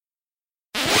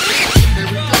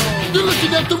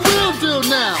got the real deal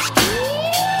now.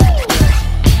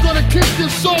 Gonna kick your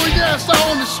sorry ass out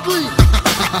on the street.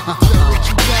 What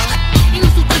you got? You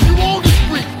used to think you owned the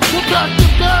street. We'll pack the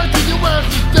bag till your ass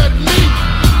is dead meat.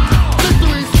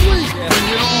 Victory sweet. Bring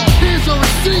it on. Here's your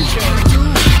receipt.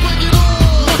 Bring it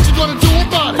on. What you gonna do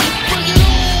about it? Bring it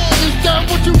on. Is that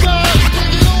what you got?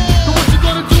 Bring it on. And what you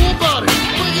gonna do about it?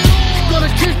 Bring it on.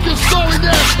 Gonna kick your sorry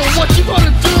ass, but what you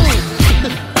gonna do?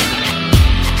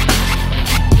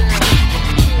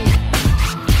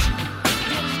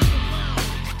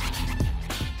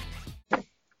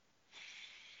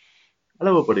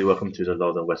 Hello everybody, welcome to the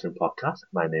Northern Western Podcast.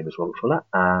 My name is Robert Fuller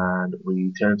and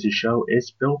returning to the show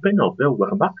is Bill Bicknell. Bill,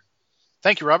 welcome back.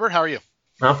 Thank you, Robert. How are you?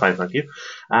 I'm fine, thank you.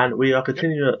 And we are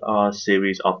continuing our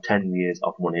series of 10 years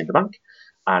of Money in the Bank.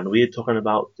 And we are talking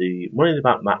about the Money in the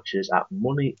Bank matches at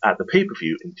the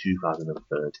pay-per-view in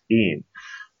 2013.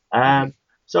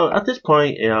 So at this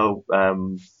point,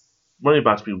 Money in the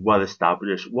Bank's been well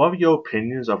established. What are your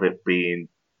opinions of it being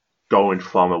going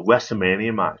from a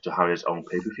WrestleMania match to having its own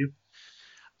pay-per-view?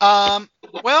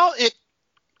 Well, it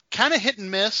kind of hit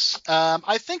and miss.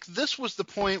 I think this was the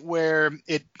point where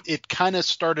it kind of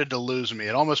started to lose me.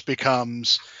 It almost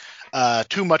becomes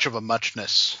too much of a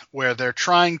muchness, where they're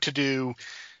trying to do.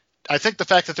 I think the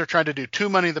fact that they're trying to do two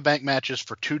Money in the Bank matches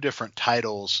for two different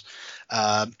titles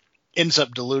ends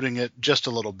up diluting it just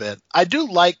a little bit. I do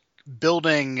like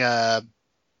building.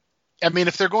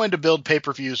 If they're going to build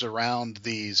pay-per-views around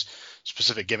these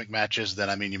specific gimmick matches,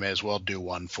 then you may as well do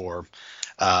one for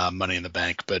Money in the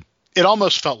Bank. But it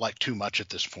almost felt like too much at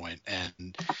this point.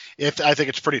 And I think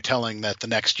it's pretty telling that the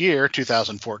next year,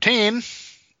 2014,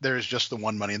 there's just the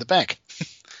one Money in the Bank.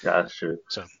 Yeah, that's true.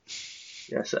 So,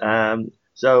 yes.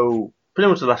 So pretty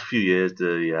much the last few years,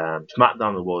 the SmackDown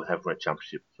and the World Heavyweight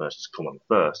Championship first has come on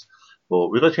first. But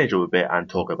we're going to change it up a bit and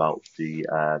talk about the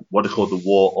what they call the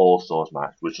War All-Stars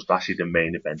match, which was actually the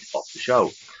main event of the show.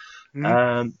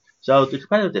 Mm-hmm. So the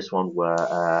competitors of this one were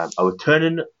a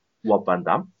returning Rob Van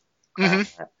Dam,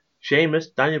 Sheamus,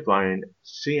 Daniel Bryan,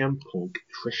 CM Punk,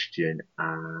 Christian,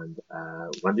 and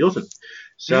Randy Orton.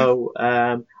 So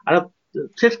the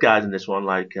six guys in this one,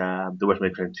 like the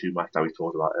WrestleMania 22 match that we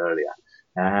talked about earlier.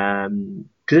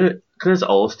 Because it's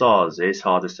All Stars, it's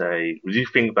hard to say. Would you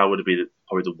think that would be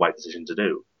probably the right decision to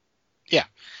do? Yeah.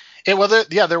 There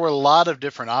were a lot of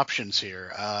different options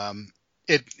here.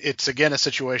 It's again a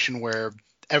situation where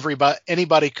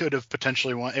anybody could have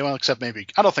potentially won, well, except maybe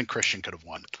I don't think Christian could have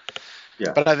won.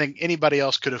 Yeah. But I think anybody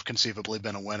else could have conceivably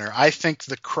been a winner. I think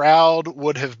the crowd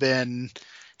would have been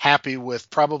happy with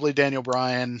probably Daniel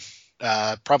Bryan,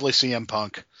 probably CM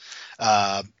Punk.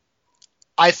 I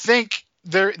think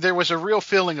there was a real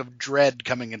feeling of dread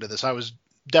coming into this. I was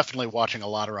definitely watching a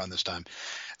lot around this time.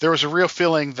 There was a real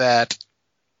feeling that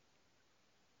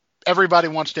everybody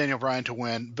wants Daniel Bryan to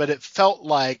win, but it felt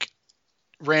like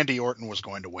Randy Orton was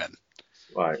going to win.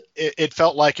 Right. It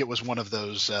felt like it was one of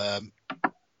those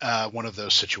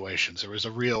situations. There was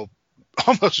a real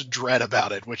almost dread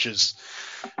about it, which is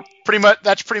pretty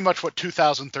much what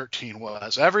 2013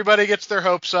 was. Everybody gets their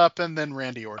hopes up, and then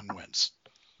Randy Orton wins.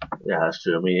 Yeah, that's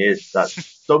true.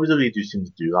 WWE do seem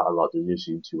to do that a lot. They do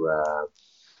seem to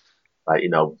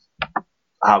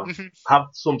have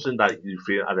something that you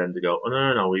feel at the end to go, oh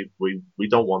no, we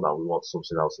don't want that. We want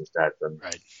something else instead. And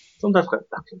right. Sometimes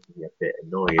that can be a bit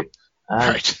annoying.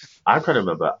 Right. I'm trying to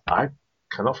remember. I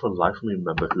cannot for the life of me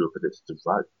remember who I predicted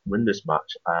to win this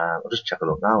match. I'll just check it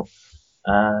up now.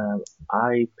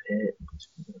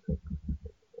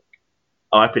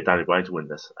 I picked Daniel Bryan to win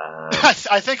this.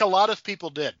 I think a lot of people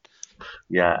did.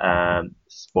 Yeah.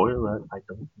 Spoiler: I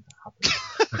don't think that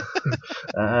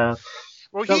happened.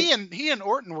 Well, he and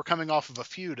Orton were coming off of a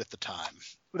feud at the time.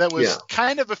 That was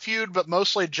kind of a feud, but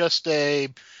mostly just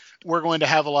we're going to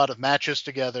have a lot of matches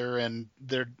together, and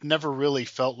there never really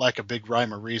felt like a big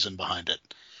rhyme or reason behind it.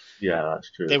 Yeah, that's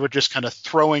true. They were just kind of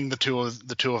throwing the two of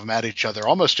them at each other,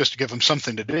 almost just to give them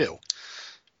something to do.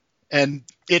 And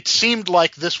it seemed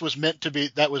like this was meant to be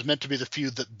the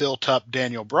feud that built up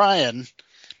Daniel Bryan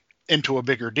into a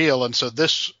bigger deal, and so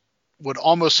this would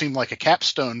almost seem like a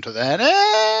capstone to that,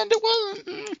 and it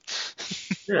wasn't.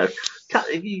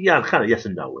 kind of yes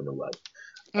and no in a way.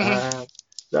 Mm-hmm.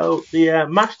 So the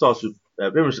match starts with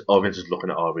Vince is looking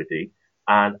at RVD,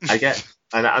 and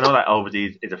and I know that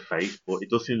RVD is a face, but it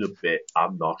does seem a bit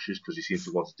obnoxious because he seems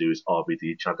to want to do his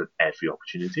RVD chant at every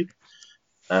opportunity.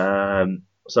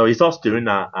 So he starts doing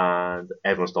that, and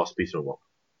everyone starts beating him up.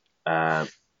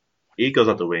 He goes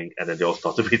out the ring, and then they all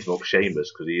start to beat him up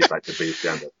Sheamus because he is like the biggest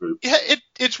guy in that group. Yeah,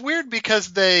 it's weird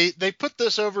because they put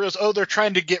this over as, they're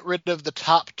trying to get rid of the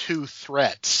top two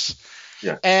threats.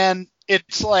 Yeah. And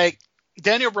it's like,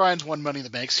 Daniel Bryan's won Money in the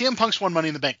Bank. CM Punk's won Money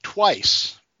in the Bank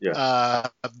twice. Yeah.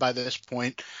 By this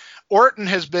point, Orton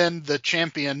has been the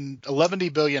champion 11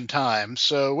 billion times.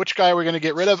 So which guy are we going to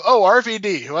get rid of? Oh,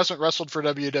 RVD, who hasn't wrestled for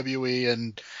WWE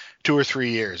in 2 or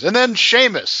 3 years, and then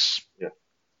Sheamus. Yeah.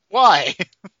 Why?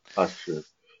 That's true.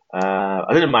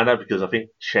 I didn't mind that because I think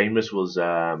Sheamus was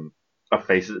a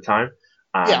face at the time,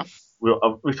 and Yeah.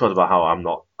 we talked about how I'm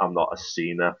not a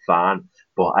Cena fan,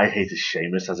 but I hated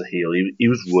Sheamus as a heel. He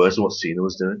was worse than what Cena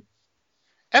was doing.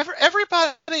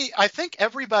 I think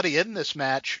everybody in this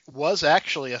match was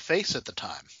actually a face at the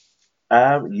time.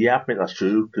 Yeah, I think that's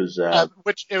true because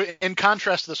which, in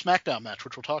contrast to the SmackDown match,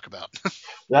 which we'll talk about.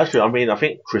 that's true. I mean, I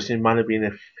think Christian might have been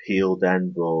a heel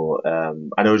then, but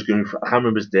I know he's going. I can't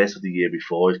remember his dates of the year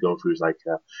before. He's going through his he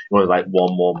wanted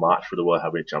one more match for the World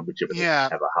Heavyweight Championship. And yeah,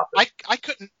 it never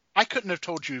happened. I couldn't have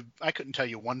told you. I couldn't tell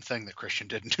you one thing that Christian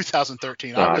did in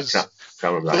 2013. No, I was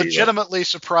legitimately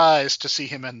surprised to see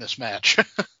him in this match.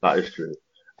 That is true.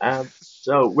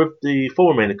 So with the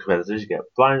 4 remaining competitors, you get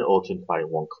Brian Orton fighting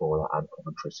one corner and Punk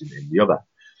and Christian in the other.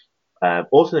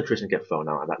 Orton and Christian get thrown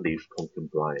out, and that leaves Punk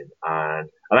and Brian. And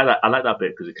I like that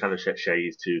bit because it kind of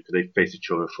shades to because they faced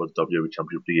each other for the WWE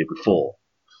Championship the year before.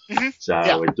 Mm-hmm.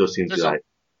 So it does seem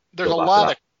there's a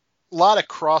lot of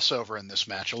crossover in this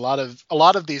match. A lot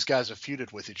of these guys have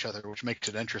feuded with each other, which makes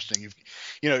it interesting.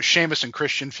 Sheamus and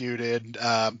Christian feuded,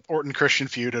 Orton Christian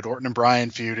feuded, Orton and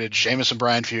Bryan feuded, Sheamus and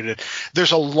Bryan feuded.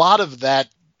 There's a lot of that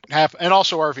happen, and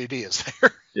also RVD is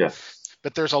there. Yeah.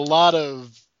 But there's a lot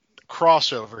of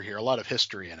crossover here, a lot of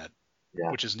history in it,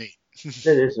 which is neat. It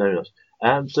is very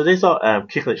nice. So they start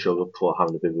kicking each other before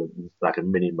having a bit of a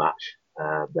mini match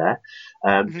there.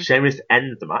 Sheamus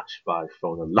ends the match by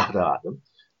throwing a ladder at them.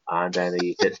 And then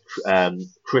he hits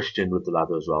Christian with the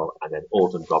ladder as well, and then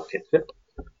Orton drop kicks it.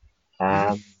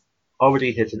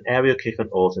 Already hits an aerial kick on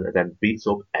Orton and then beats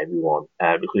up everyone,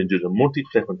 including doing a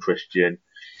multi-flip on Christian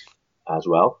as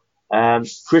well.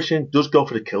 Christian does go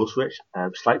for the kill switch.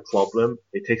 Slight problem.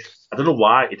 I don't know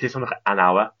why, it takes him an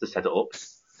hour to set it up.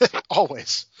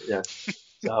 Always. Yeah.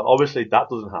 So obviously that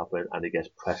doesn't happen, and he gets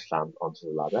press slammed onto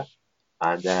the ladder.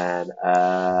 And then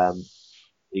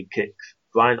he kicks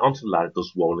Brian onto the ladder,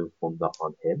 does Rolling Thunder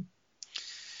on him.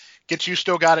 Gets You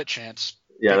Still Got It chance.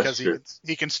 Yeah, because that's true.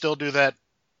 He can still do that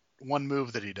one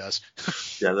move that he does.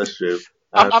 Yeah, that's true.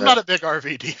 I'm not a big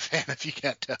RVD fan, if you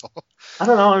can't tell. I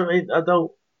don't know. I mean, I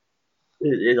don't.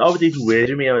 It RVD's weird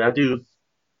to me. I mean,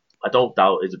 I don't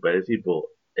doubt his ability, but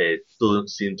it doesn't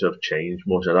seem to have changed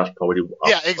much. And that's probably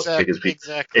exactly.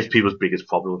 It's people's biggest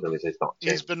problem with him. It's not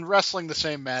changed. He's been wrestling the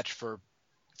same match for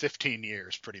 15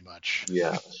 years, pretty much.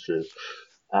 Yeah, that's true.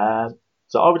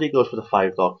 So RVD goes for the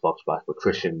 5 dog box back, but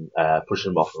Christian pushes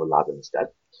him off with a ladder instead.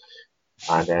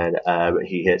 And then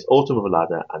he hits Orton with a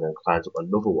ladder and then climbs up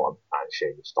another one, and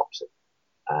Sheamus stops him.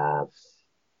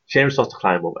 Sheamus starts to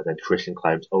climb up, and then Christian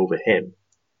climbs over him.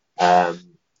 And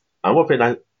one thing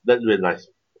that's really nice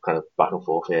kind of back and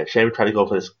forth here. Sheamus tried to go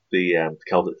for the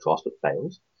Celtic Cross, but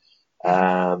fails.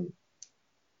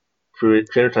 Sheamus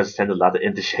tries to send the ladder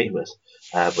into Sheamus,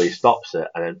 but he stops it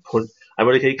and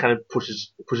then he kind of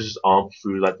pushes his arm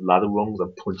through the ladder rungs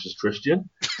and punches Christian.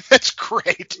 That's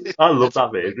great. I love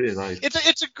that bit. It's really nice.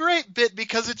 It's a great bit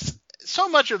because it's so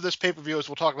much of this pay-per-view, as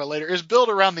we'll talk about later, is built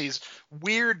around these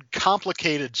weird,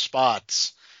 complicated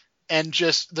spots, and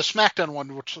just the SmackDown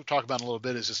one, which we'll talk about in a little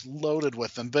bit, is just loaded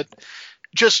with them. But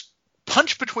just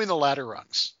punch between the ladder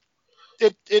rungs.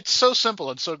 It's so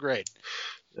simple and so great.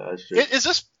 Yeah, that's true.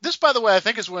 Is this, by the way, I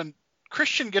think is when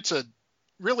Christian gets a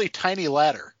really tiny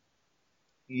ladder.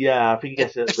 Yeah, I think he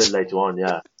gets it a bit later on,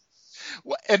 yeah.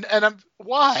 And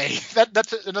why?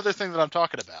 That's another thing that I'm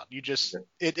talking about.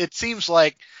 It seems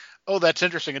like, oh, that's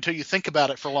interesting until you think about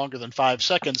it for longer than 5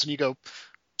 seconds, and you go,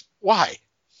 why?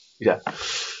 Yeah.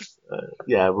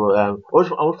 Well, I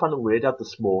always find it weird to have the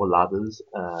small ladders,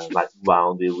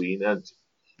 round the arena.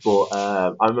 But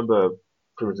I remember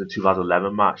pretty much the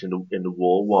 2011 match in the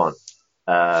Raw one,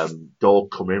 they all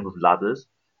come in with ladders,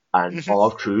 and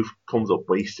R-Truth comes up,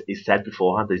 but he said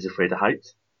beforehand that he's afraid of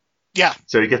heights. Yeah.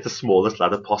 So he gets the smallest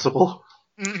ladder possible.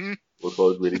 Mm-hmm. Which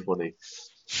was really funny.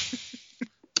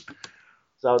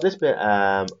 So this bit,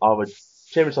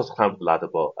 Sheamus also climbed the ladder,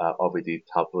 but RVD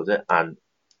helped with it, and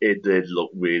it did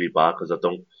look really bad because I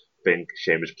don't think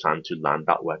Sheamus planned to land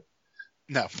that way.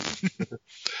 No.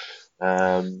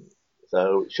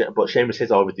 But Sheamus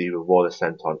hits RVD with Raw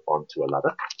senton onto a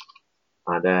ladder,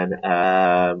 and then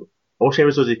all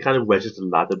Sheamus does, he kind of wedges the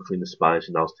ladder between the Spanish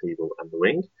announce table and the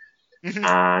ring. Mm-hmm.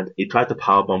 And he tried to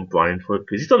powerbomb Brian for it,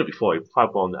 because he's done it before. He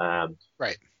powerbombed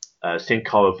Sin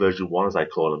Cara version 1, as I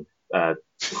call him, a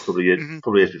couple of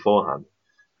years beforehand.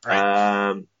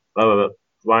 Right.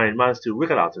 Brian managed to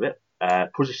wriggle out of it,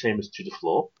 pushes Sheamus to the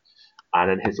floor, and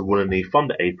then hits a running knee from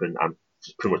the apron and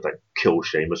just pretty much like kills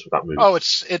Sheamus with that move. Oh,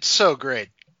 it's so great.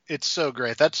 It's so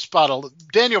great. That spot.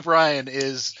 Daniel Bryan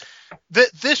is.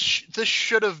 This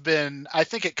should have been. I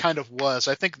think it kind of was.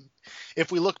 I think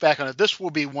if we look back on it, this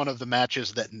will be one of the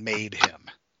matches that made him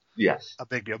a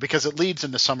big deal because it leads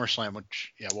into SummerSlam,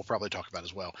 which we'll probably talk about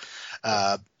as well.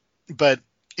 But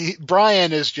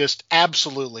Bryan is just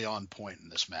absolutely on point in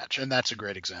this match, and that's a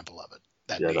great example of it.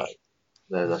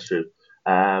 That's true.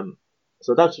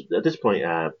 So that's at this point,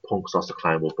 Punk starts to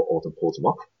climb up, but Orton pulls him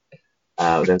off.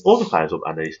 Then Orton climbs up,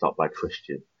 and then he's stopped by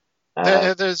Christian.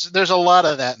 There's a lot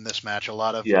of that in this match. A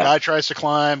lot of guy tries to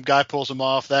climb, guy pulls him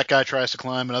off. That guy tries to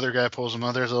climb, another guy pulls him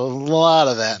off. There's a lot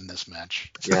of that in this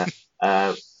match.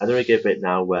 And then we get a bit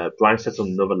now where Bryan sets on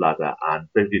another ladder, and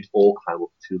basically all climb up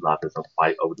 2 ladders and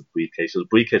fight over the briefcase. So the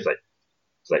briefcase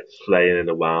it's like flaying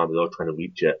around, they're all trying to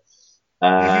reach it.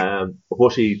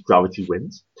 Unfortunately, gravity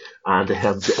wins, and they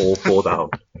all fall down.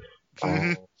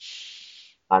 And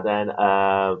then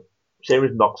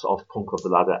Sheamus knocks off Punk off the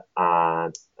ladder,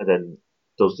 and then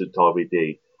does the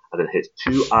RVD, and then hits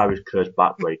 2 Irish curse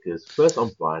backbreakers, first on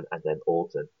Bryan and then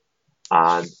Orton.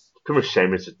 And pretty much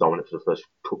Sheamus is dominant for the first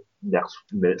next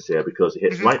minutes here because he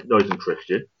hits right nose and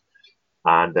Christian,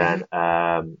 and then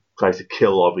tries to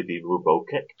kill RVD with a rope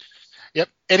kick. Yep,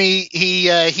 and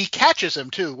he catches him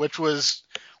too, which is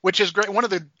great. One of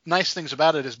the nice things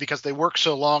about it is because they work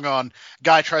so long on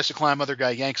guy tries to climb, other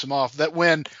guy yanks him off, that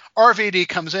when RVD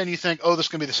comes in, you think, oh, this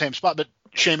is going to be the same spot, but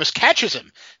Sheamus catches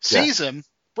him, sees him,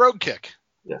 brogue kick.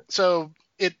 Yeah. So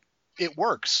it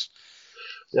works.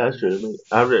 Yeah, that's true.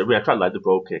 I mean, I quite like the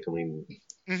brogue kick. I mean,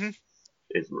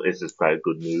 it's just quite a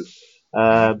good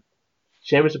move.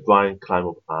 Sheamus and Bryan climb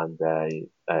up and they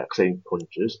exchange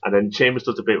punches, and then Sheamus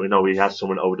does a bit where he has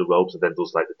someone over the ropes and then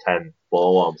does like the 10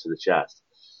 forearms to the chest.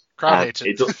 Crowd hates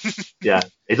it.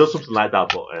 It does something like that,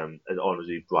 but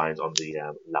honestly, Bryan's on the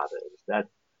ladder instead.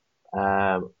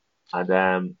 And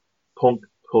then Punk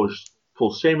pulls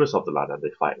Sheamus off the ladder and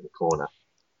they fight in the corner.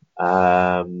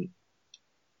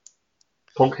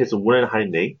 Punk hits a running high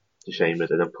knee to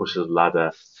Sheamus and then pushes the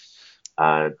ladder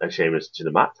and Sheamus to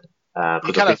the mat.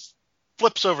 He kind of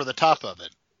flips over the top of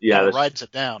it. Yeah, rides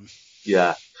it down.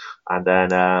 Yeah, and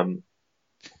then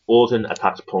Orton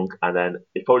attacks Punk, and then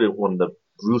it's probably one of the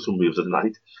brutal moves of the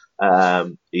night.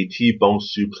 He T-bone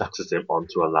suplexes him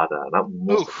onto a ladder, and that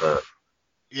must hurt.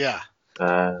 Yeah.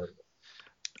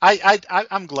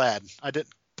 I'm glad I did.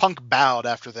 Punk bowed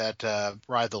after that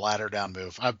ride the ladder down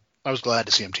move. I was glad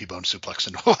to see him T-bone suplex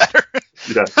into a ladder.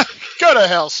 Yeah. Go to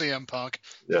hell, CM Punk.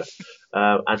 Yeah.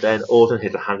 And then Orton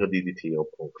hits a hanger DDT on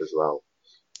Punk as well.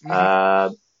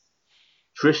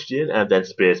 Christian and then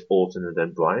spears Orton and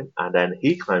then Bryan, and then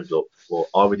he climbs up, but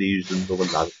already used another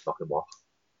ladder to knock him off.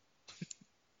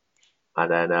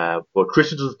 And then, but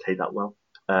Christian doesn't take that well,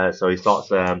 so he starts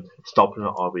stopping at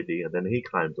RVD, and then he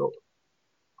climbs up,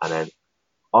 and then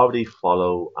RVD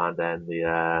follow, and then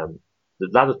the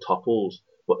ladder topples.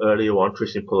 But earlier on,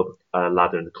 Christian pulled up a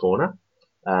ladder in the corner.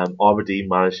 RVD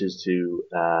manages to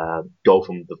go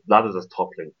from the ladder that's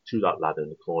toppling to that ladder in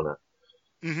the corner.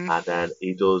 And then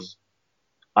he does.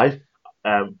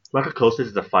 Michael Cole says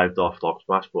it's a 5-door frog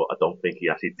smash, but I don't think he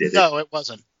actually did it. No, it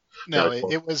wasn't. No,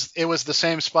 it was the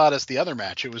same spot as the other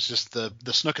match. It was just the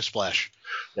snooker splash.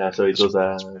 Yeah, so he does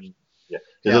does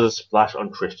a splash on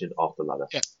Christian off the ladder.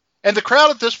 Yeah. And the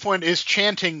crowd at this point is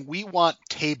chanting, "We want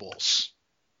tables."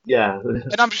 Yeah.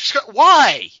 And I'm just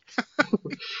why?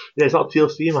 Yeah, it's not a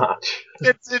TLC match.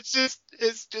 It's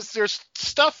just there's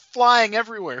stuff flying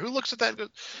everywhere. Who looks at that and goes,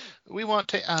 "We want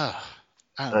tables."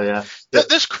 Yeah.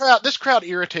 This crowd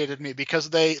irritated me because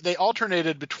they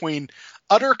alternated between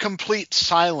utter complete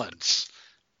silence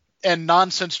and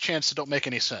nonsense chants that don't make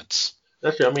any sense.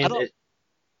 That's true. I mean,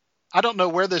 I don't know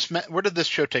where did this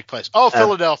show take place? Oh,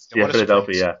 Philadelphia. Yeah,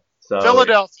 Philadelphia. Yeah. So,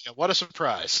 Philadelphia. What a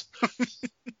surprise.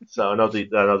 So I know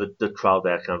the crowd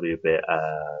there can be a bit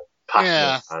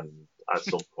passionate and at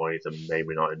some points and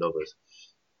maybe not in others.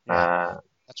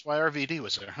 That's why RVD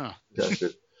was there, huh? That's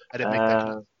true. I didn't make that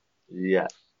up. Yeah.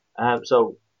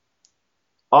 So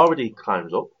RVD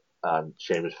climbs up and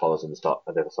Sheamus follows in the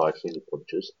other side through the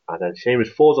punches, and then Sheamus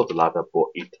falls off the ladder but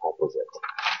he topples it.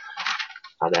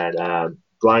 And then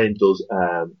Bryan does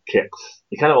kicks.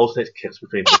 He kind of alternates kicks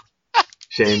between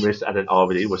Sheamus and then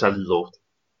RVD, which I loved.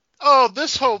 Oh,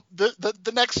 this whole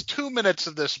the next 2 minutes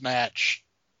of this match,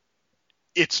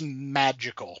 it's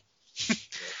magical.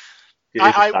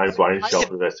 Bryan shot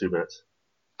for the next 2 minutes.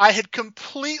 I had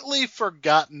completely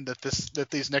forgotten that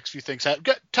these next few things had.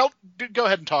 Go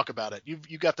ahead and talk about it.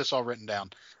 You got this all written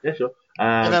down. Yeah, sure.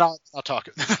 And then I'll talk.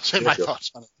 Say yeah, my sure.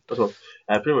 thoughts on it. That's all.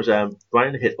 Pretty much,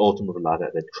 Brian hit Autumn with a ladder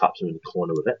and then traps him in the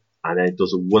corner with it, and then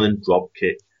does a running drop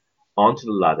kick onto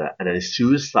the ladder, and then he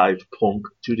suicides Punk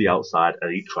to the outside,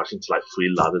 and he crashes into like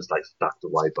 3 ladders like stacked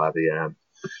away by the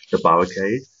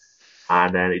barricade,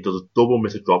 and then he does a double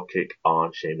miss drop kick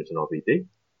on Sheamus and RVD,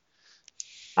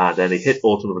 and then he hit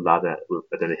Autumn with a ladder,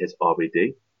 and then he hits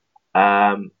RVD.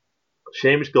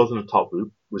 Sheamus goes on the top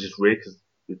rope, which is weird because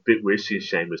it's a bit weird seeing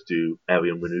Sheamus do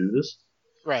aerial maneuvers.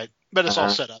 Right, but it's all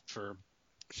set up for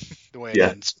the way it Yeah.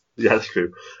 ends. Yeah, that's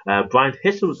true. Brian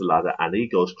hits him with the ladder, and he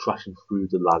goes crashing through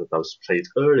the ladder that was placed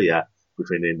earlier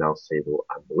between the announce table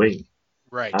and the ring.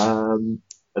 Right. And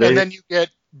then you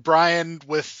get Brian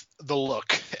with the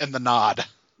look and the nod.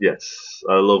 Yes,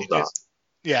 I love that.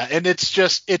 Yeah, and it's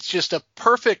just a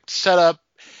perfect setup,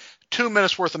 2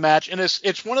 minutes worth of match, and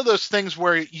it's one of those things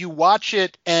where you watch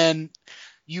it and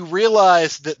you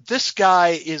realize that this guy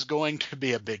is going to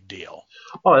be a big deal.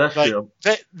 Oh, that's true.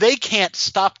 They can't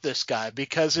stop this guy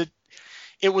because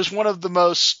it was one of the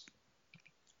most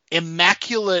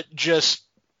immaculate, just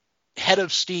head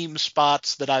of steam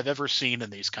spots that I've ever seen in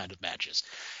these kind of matches.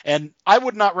 And I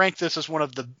would not rank this as one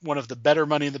of the better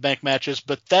Money in the Bank matches,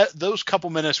 but those couple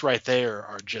minutes right there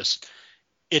are just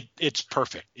it's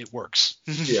perfect. It works.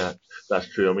 Yeah, that's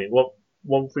true. I mean,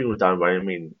 one thing with Dan Bryan, I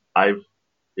mean,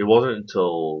 it wasn't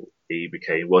until he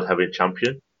became World Heavyweight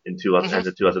Champion in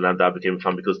 2009 that I became a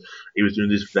fan, because he was doing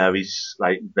this very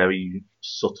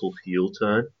subtle heel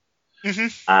turn.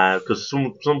 Because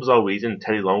some bizarre reason,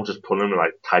 Teddy Long was just putting him in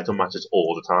like title matches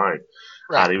all the time,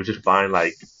 right. And he was just finding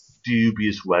like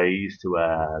dubious ways to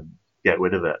get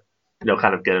rid of it,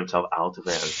 kind of get himself out of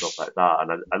it and stuff like that.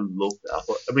 And I loved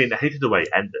it. I hated the way it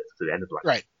ended, because it ended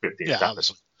like 15 seconds.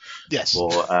 Obviously. Yes.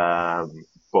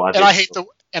 But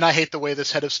I hate the way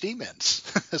this head of steam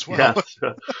ends as well.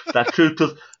 Yeah, that's true.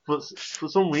 Because for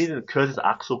some reason, Curtis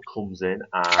Axel comes in.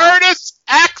 Curtis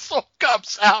Axel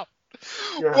comes out.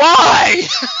 Yeah. Why?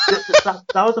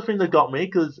 that was the thing that got me,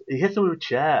 because he hits him with a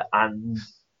chair, and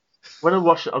when I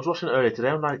was watching it earlier today,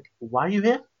 I'm like, why are you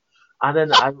here? And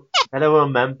then I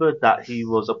remembered that he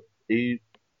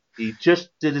just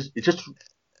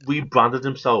rebranded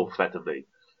himself effectively.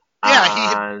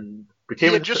 Yeah, he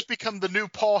had just become the new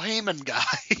Paul Heyman guy.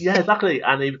 Yeah, exactly.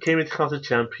 And he became Intercontinental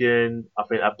Champion, I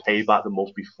think, at Payback the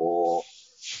month before,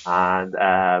 and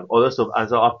other stuff. And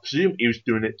so I presume he was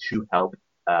doing it to help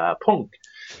Punk.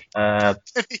 And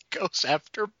he goes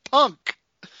after Punk.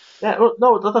 Yeah, well,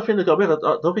 no, the other thing that got me, I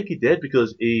don't think he did,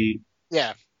 because he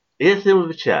hits him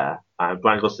with a chair, and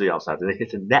Brian goes to the outside, and he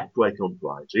hits a neck breaker on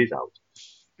Brian, so he's out.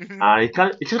 And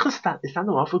he's just gonna stand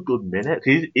around for a good minute.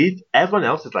 Everyone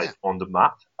else is like on the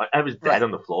mat, everyone's dead on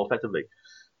the floor effectively.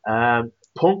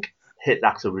 Punk hit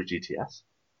Axel with GTS,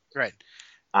 right?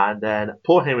 And then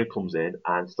Paul Heyman comes in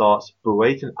and starts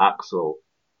berating Axel,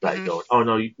 like going, "Oh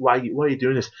no, why are you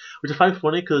doing this?" Which is kind of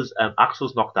funny, because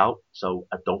Axel's knocked out, so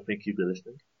I don't think he'd be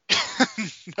listening.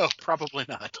 No, probably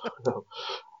not. No.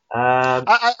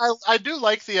 I do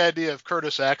like the idea of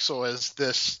Curtis Axel as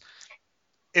this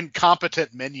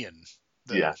incompetent minion.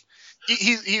 Yeah.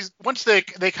 He's once they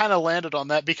kind of landed on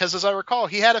that, because as I recall,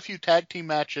 he had a few tag team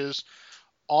matches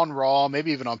on Raw,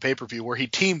 maybe even on pay-per-view, where he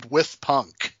teamed with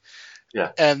Punk.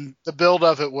 Yeah. And the build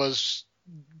of it was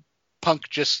Punk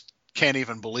just can't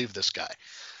even believe this guy.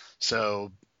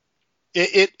 So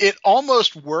it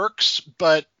almost works,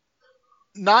 but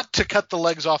not to cut the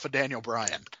legs off of Daniel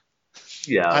Bryan.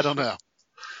 Yeah. I don't know.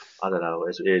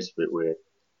 It is a bit weird.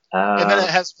 And then it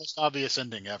has the most obvious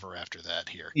ending ever after that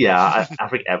here. Yeah, I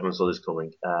think everyone saw this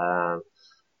coming.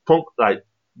 Punk, like,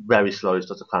 very slowly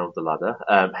starts to climb up the ladder.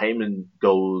 Heyman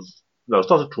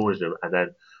starts encouraging him, and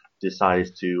then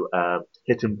decides to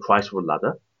hit him twice with a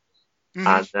ladder.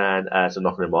 And then, so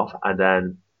knocking him off. And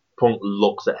then Punk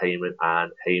looks at Heyman,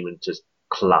 and Heyman just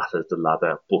clatters the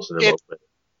ladder, busting him open.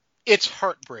 It's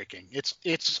heartbreaking. It's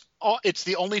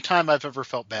the only time I've ever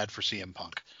felt bad for CM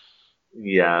Punk.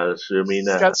 Yeah, so, I mean,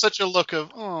 he's got such a look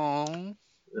of,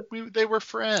 they were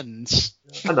friends.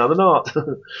 And now they're not.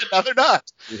 Now they're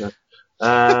not.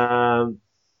 Yeah.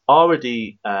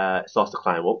 Already starts to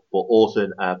climb up, but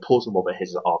Orton pulls him up and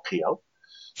hits an RKO.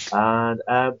 And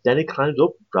then he climbs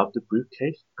up, grabs the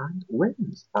briefcase, and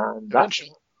wins. And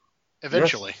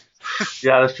Eventually.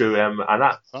 Yeah, that's true. And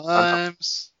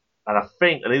I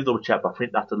think, I need to double check, but I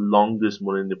think that's the longest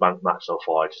Money in the Bank match so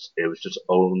far. It was just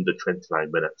under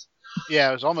 29 minutes. Yeah,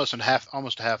 it was almost a half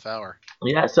hour.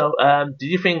 Yeah, so do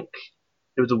you think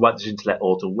it was the right decision to let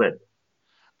Orton win?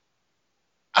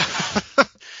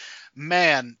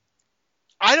 Man,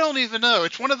 I don't even know.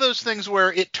 It's one of those things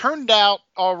where it turned out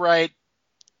all right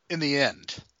in the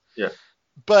end. Yeah.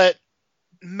 But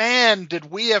man, did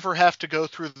we ever have to go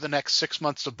through the next 6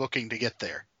 months of booking to get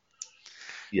there.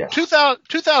 Yes.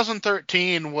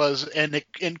 2013 was an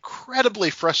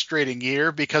incredibly frustrating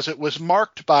year because it was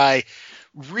marked by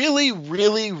really,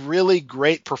 really, really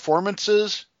great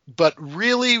performances, but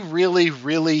really, really,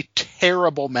 really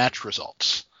terrible match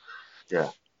results. Yeah.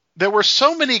 There were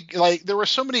so many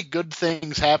good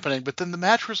things happening, but then the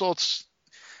match results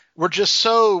were just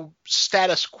so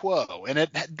status quo. And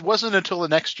it wasn't until the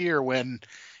next year when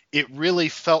it really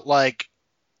felt like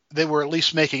they were at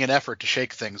least making an effort to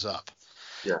shake things up.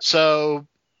 Yeah. So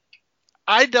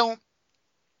I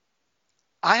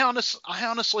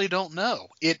honestly don't know.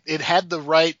 It had the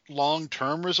right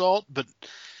long-term result, but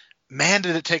man,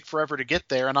 did it take forever to get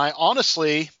there. And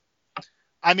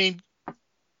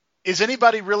is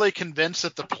anybody really convinced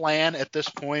that the plan at this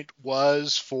point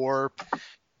was for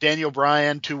Daniel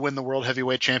Bryan to win the World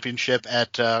Heavyweight Championship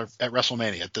at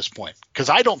WrestleMania at this point?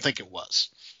 Because I don't think it was.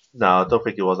 No, I don't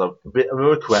think it was. If I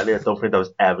remember correctly, I don't think that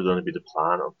was ever going to be the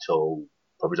plan until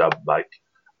probably a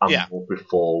month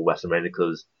before WrestleMania,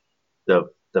 because the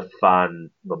fan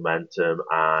momentum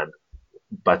and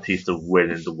Batista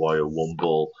winning the Royal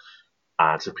Rumble,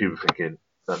 and so people thinking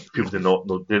that people did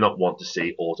not want to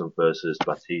see Orton versus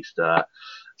Batista,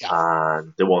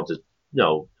 and they wanted,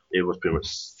 it was pretty much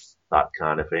that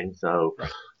kind of thing. So,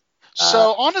 right.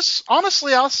 So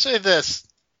honestly, I'll say this.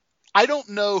 I don't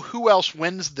know who else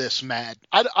wins this match.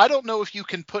 I don't know if you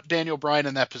can put Daniel Bryan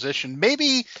in that position.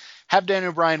 Maybe have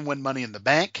Daniel Bryan win Money in the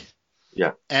Bank.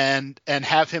 Yeah. And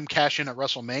have him cash in at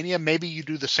WrestleMania. Maybe you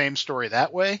do the same story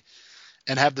that way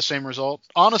and have the same result.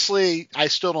 Honestly, I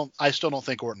still don't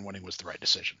think Orton winning was the right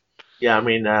decision. Yeah, I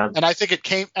mean, and I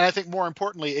think more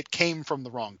importantly, it came from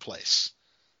the wrong place.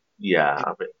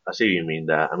 Yeah, I see what you mean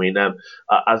there. I mean,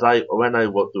 when I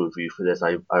wrote the review for this,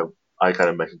 I kind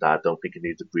of mentioned that I don't think it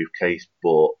needs a briefcase,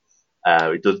 but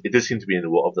it does seem to be in the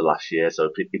rut of the last year, so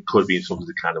it could be something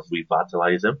to kind of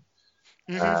revitalize him.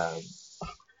 Mm-hmm.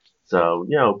 So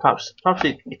perhaps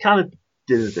it kind of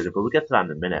did it, but we'll get to that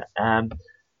in a minute.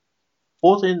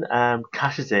 Orton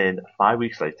cashes in 5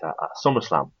 weeks later at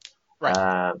SummerSlam,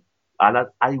 right? And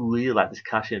I really like this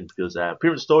cash in because pretty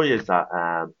much the story is that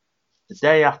the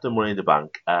day after Money in the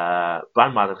Bank,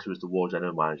 Brian Maddox, who was the Raw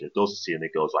general manager, goes to see him and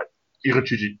he goes like, "You can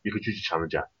choose your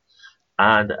challenger,"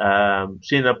 and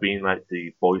Cena, being like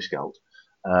the Boy Scout,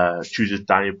 chooses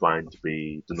Daniel Bryan to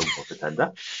be the number one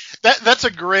contender. That's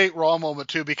a great Raw moment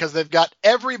too, because they've got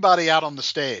everybody out on the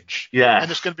stage. Yeah.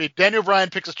 And it's going to be Daniel Bryan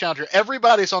picks his challenger.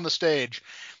 Everybody's on the stage.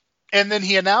 And then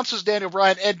he announces Daniel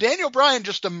Bryan, and Daniel Bryan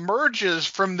just emerges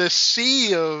from this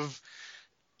sea of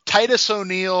Titus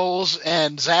O'Neil's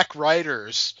and Zack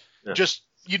Ryder's. Yeah. Just,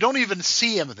 you don't even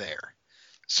see him there.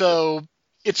 So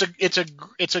it's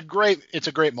a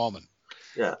great moment.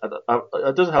 Yeah.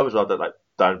 It doesn't help as well that like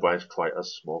Daniel Bryan's quite a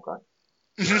small guy.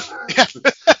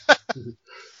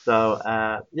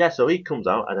 So he comes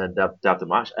out and then they have the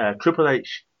match. Triple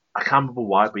H, I can't remember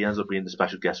why, but he ends up being the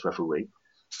special guest referee.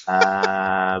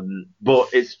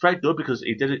 But it's very good because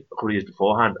he did it a couple of years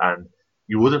beforehand, and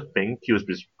you wouldn't think he was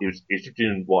just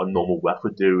doing what a normal ref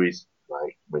would do. He's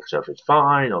like, make sure everything's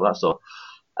fine, all that stuff.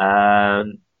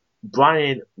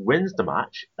 Bryan wins the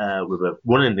match with a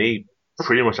running knee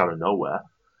pretty much out of nowhere.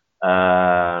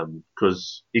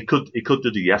 Because he could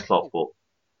do the yes lock, but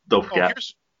don't forget.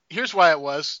 Here's why it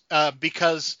was.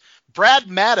 Because Brad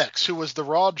Maddox, who was the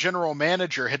Raw general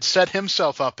manager, had set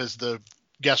himself up as the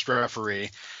guest referee,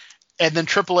 and then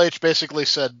Triple H basically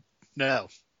said no.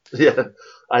 Yeah,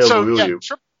 I overrule you.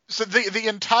 So the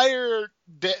entire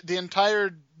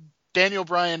Daniel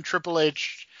Bryan, Triple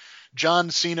H,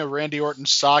 John Cena, Randy Orton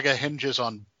saga hinges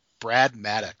on Brad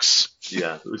Maddox.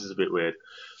 Yeah, which is a bit weird.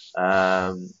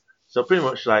 So pretty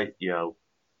much like,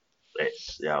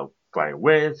 it's, Bryan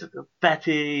wins, it's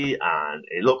confetti, and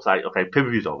it looks like, okay,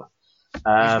 pay-per-view's over.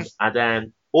 And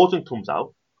then Orton comes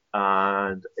out,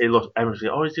 and everyone's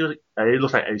like, it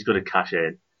looks like he's going to cash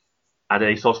in. And then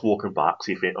he starts walking back,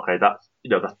 so you think, okay,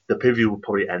 the pay-per-view will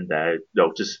probably end there.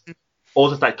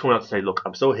 Orton's like coming out to say, look,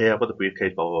 I'm still here, I've got the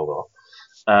briefcase, blah, blah,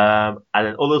 blah. And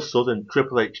then all of a sudden,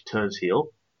 Triple H turns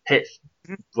heel, hits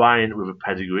Bryan with a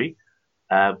pedigree.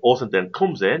 Orton then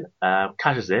comes in,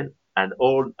 cashes in, and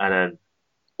then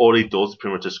all he does is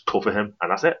pretty much just cover him,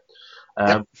 and that's it.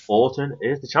 Orton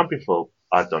is the champion for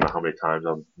I don't know how many times.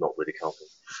 I'm not really counting.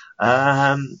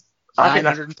 I think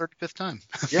 935th time.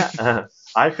 Yeah,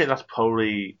 I think that's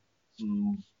probably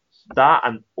that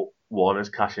and Warner's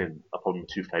cash-in are probably my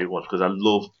two favorite ones because I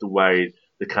love the way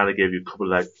they kind of gave you a couple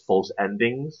of like false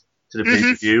endings to the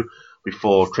pay-per-view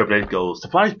before Triple H goes,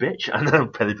 surprise, bitch, and then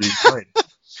Pedigree's fine.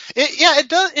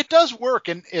 It does work,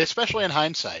 and especially in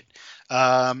hindsight.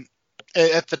 At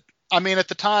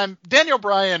the time, Daniel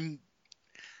Bryan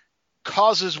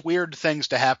causes weird things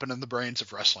to happen in the brains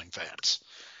of wrestling fans.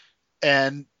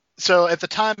 And so at the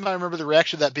time, I remember the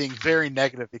reaction to that being very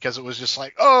negative because it was just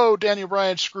like, oh, Daniel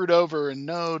Bryan screwed over, and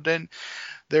no, then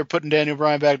they're putting Daniel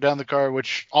Bryan back down the card,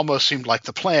 which almost seemed like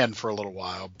the plan for a little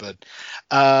while. But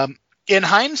in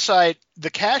hindsight,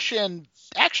 the cash-in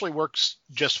actually works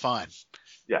just fine.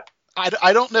 Yeah.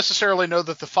 I don't necessarily know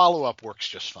that the follow-up works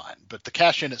just fine, but the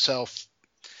cash-in itself,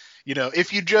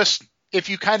 if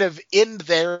you kind of end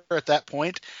there at that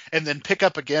point and then pick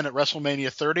up again at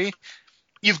WrestleMania 30,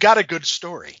 you've got a good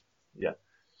story. Yeah.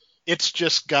 It's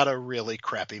just got a really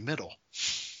crappy middle.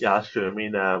 Yeah, that's true. I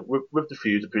mean, with the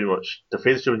feud, pretty much the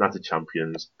face of the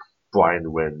champions,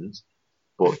 Bryan wins,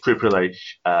 but Triple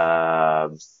H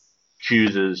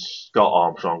accuses Scott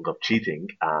Armstrong of cheating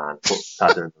and puts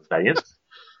that in abeyance.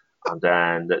 And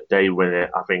then they win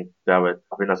it. I think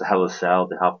that's a Hell of a Cell.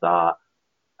 They have that.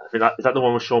 I think is that the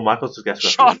one with Shawn Michaels?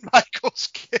 Shawn Michaels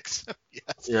kicks him.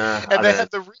 Yes. Yeah. And they had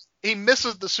he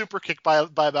misses the super kick by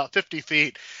about 50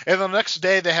 feet. And the next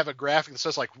day they have a graphic that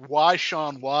says like, why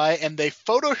Shawn, why? And they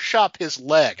Photoshop his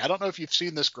leg. I don't know if you've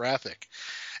seen this graphic.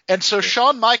 And so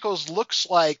Shawn Michaels looks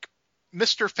like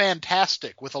Mr.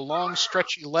 Fantastic with a long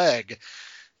stretchy leg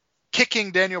kicking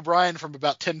Daniel Bryan from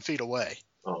about 10 feet away.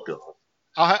 Oh, God.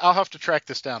 I'll have to track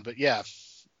this down, but yeah.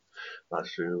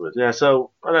 That's true. Yeah,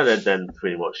 so, and then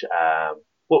pretty much,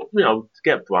 to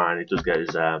get Bryan, he does get his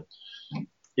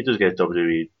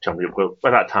WWE champion. But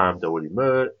by that time,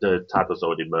 the title's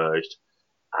already merged,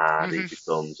 and he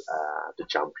becomes the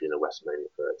champion of WrestleMania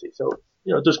 30. So,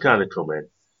 it does kind of come in.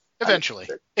 Eventually.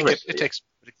 It takes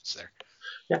there.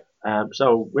 Yeah.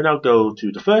 So we now go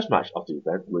to the first match of the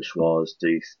event, which was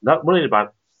the Money in the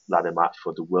Bank ladder match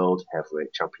for the World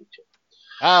Heavyweight Championship.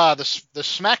 The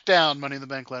SmackDown Money in the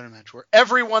Bank ladder match where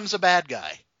everyone's a bad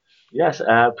guy. Yes,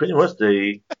 pretty much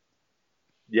I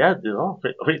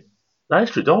think that is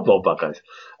true. They're all bad guys.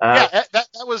 That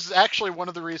was actually one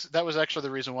of the reasons. That was actually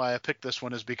the reason why I picked this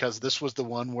one is because this was the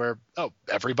one where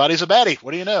everybody's a baddie.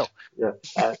 What do you know? Yeah,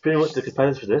 pretty much the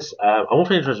competitors for this. And one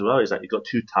thing interesting as well is that you've got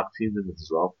two tag teams in this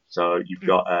as well. So you've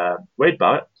got Wade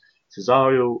Barrett,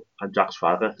 Cesaro, and Jack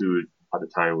Swagger, who at the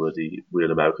time were the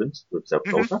Real Americans with Zeb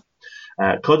Colter.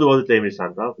 Cody Rhodes, Damien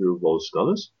Sandow, who were Rhodes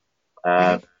Scholars.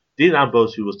 Dean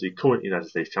Ambrose, who was the current United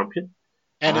States champion.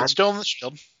 And it's still in the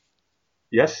Shield.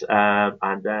 Yes,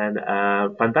 and then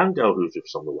Fandango, who's with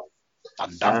Son of the Way.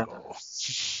 Fandango.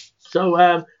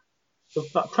 So,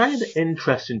 quite an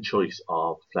interesting choice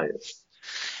of players.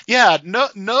 Yeah,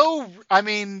 no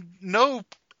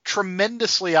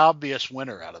tremendously obvious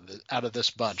winner out of this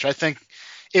bunch. I think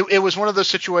it was one of those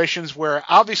situations where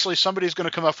obviously somebody's going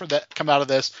to come out of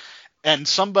this, and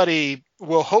somebody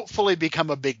will hopefully become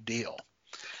a big deal.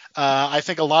 I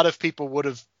think a lot of people would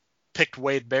have picked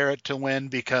Wade Barrett to win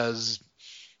because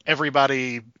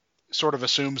everybody sort of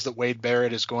assumes that Wade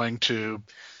Barrett is going to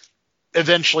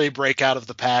eventually break out of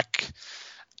the pack.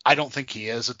 I don't think he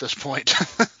is at this point.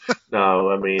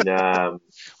 No, I mean,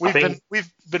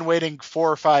 we've been waiting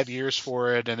 4 or 5 years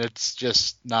for it, and it's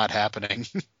just not happening.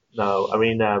 No, I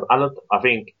mean, I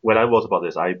think when I wrote about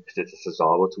this, I predicted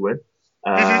Cesaro to win.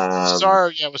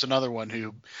 Cesaro, was another one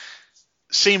who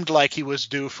seemed like he was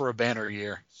due for a banner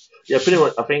year. Yeah, pretty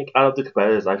much. I think out of the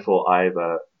competitors, I thought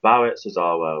either Barrett,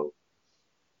 Cesaro,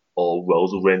 or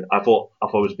Rose would win. I thought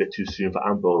it was a bit too soon for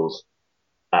Ambrose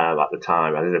at the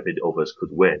time. I didn't think the others could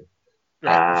win.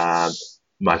 Right.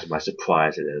 Imagine my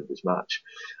surprise at the end of this match.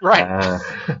 Right.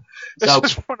 This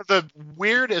is one of the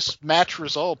weirdest match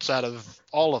results out of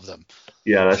all of them.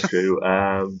 Yeah, that's true.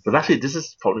 But actually, this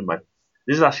is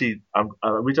actually,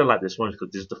 we don't like this one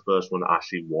because this is the first one I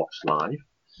actually watched live.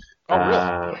 Oh,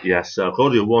 really? Yes, all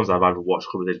the other ones I've either watched a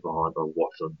couple of days behind or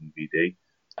watched on DVD.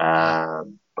 I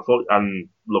thought, and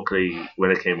luckily when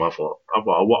it came on, I thought,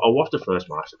 I'll watch the first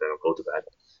match and then I'll go to bed.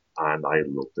 And I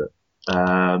loved it.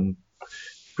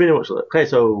 Pretty much. Okay,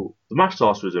 so the match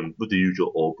starts with the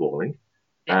usual all brawling.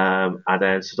 And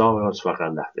then Cesaro and Swagger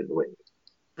left in the wing.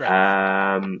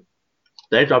 Right.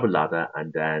 They grab a ladder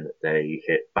and then they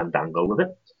hit Fandango with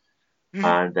it.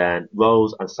 And then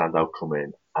Rose and Sandow come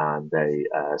in and they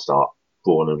start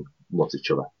brawling amongst each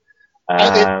other.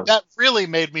 That really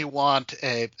made me want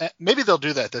maybe they'll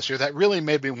do that this year. That really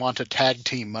made me want a tag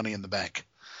team Money in the Bank.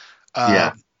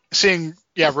 Seeing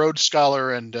Rhodes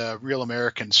Scholar and Real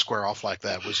Americans square off like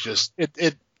that was just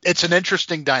it's an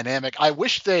interesting dynamic. I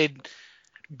wish they'd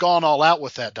gone all out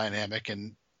with that dynamic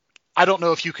and I don't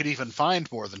know if you could even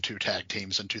find more than 2 tag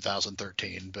teams in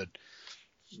 2013, but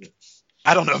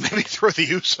I don't know. Maybe throw the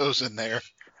Usos in there.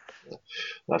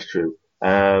 That's true.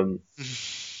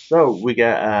 So we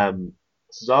get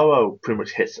Cesaro pretty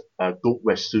much hits a gut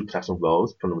wrench suplex on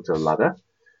Rose, pulling him to the ladder.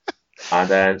 And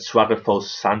then Swagger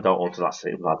throws Sandow onto that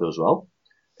same ladder as well.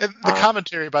 And the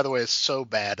commentary, by the way, is so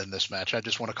bad in this match. I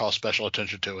just want to call special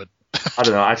attention to it. I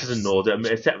don't know. I just ignored it. I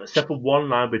mean, except for one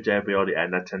line with JBL at the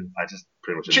end, I just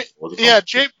pretty much ignored it. Yeah,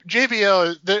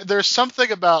 JBL. There's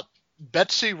something about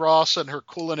Betsy Ross and her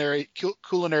culinary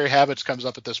habits comes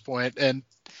up at this point, and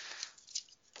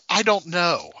I don't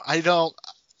know.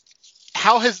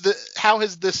 How has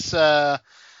this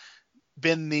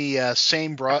been the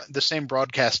same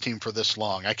broadcast team for this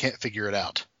long? I can't figure it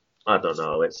out. I don't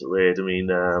know. It's weird. I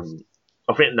mean,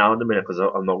 I think now in the minute, because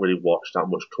I've not really watched that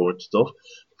much current stuff,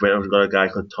 I think I've got a guy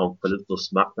called Tom Phillips does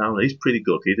SmackDown, and he's pretty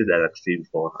good. He did NXT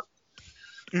beforehand.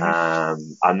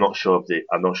 Mm-hmm. I'm not sure if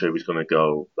he's going to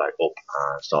go like up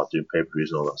and start doing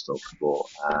pay-per-views and all that stuff, but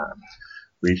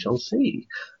we shall see.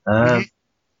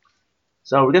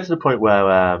 So we get to the point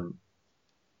where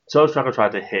Soul's trying to try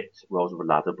to hit Rose with a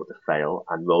ladder, but they fail,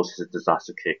 and Rose hits a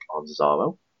disaster kick on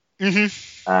Cesaro.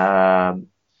 Mm-hmm.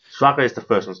 Swagger is the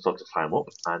first one to climb up,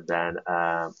 and then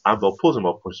Ambrose pulls him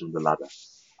up, pushes him with the ladder,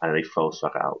 and then he throws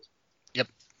Swagger out. Yep.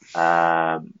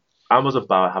 Ambrose and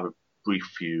Barrett have a brief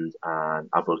feud, and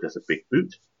Ambrose gets a big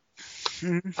boot.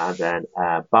 Mm-hmm. And then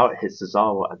Barrett hits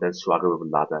Cesaro, and then Swagger with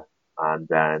a ladder, and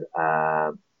then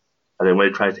when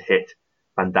he tries to hit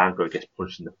Fandango, gets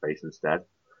punched in the face instead.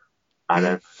 And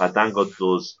then Fandango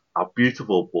does a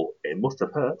beautiful, but it must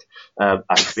have hurt, a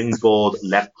springboard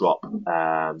leg drop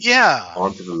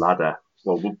onto the ladder.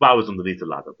 Well, Barrett was underneath the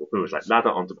ladder, but pretty much like ladder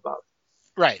onto the Barrett.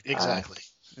 Right, exactly.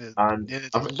 And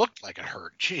it looked like it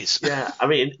hurt. Jeez. Yeah, I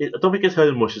mean, I don't think it's hurt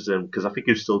as much as him, because I think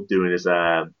he was still doing his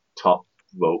top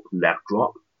rope leg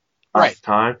drop at the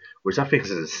time, which I think is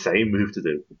the same move to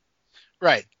do.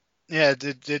 Right. Yeah,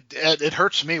 it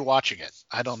hurts me watching it.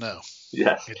 I don't know.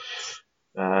 Yeah.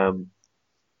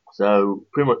 So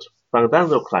pretty much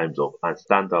Fandango climbs up and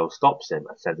Sandow stops him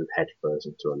and sends him headfirst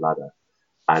into a ladder,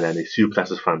 and then he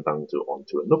suplexes Fandango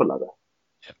onto another ladder.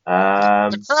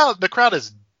 The crowd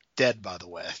is dead, by the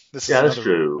way. That's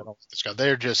true.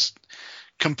 They're just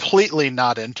completely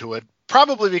not into it,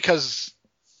 probably because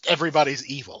everybody's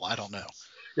evil. I don't know.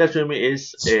 That's true. I mean,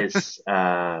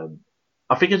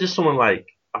 I think it's just someone like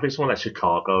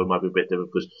Chicago might be a bit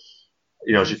different, because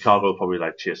Chicago will probably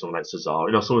like cheer someone like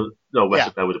Cesaro. Someone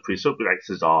Western player with a priest, something like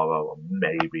Cesaro, or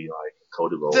maybe like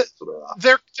Cody Rhodes.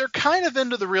 They're kind of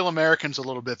into the Real Americans a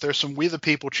little bit. There's some We the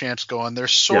People chants going. They're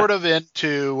sort of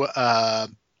into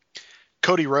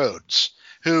Cody Rhodes,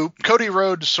 who Cody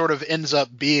Rhodes sort of ends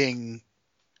up being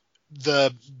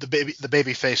the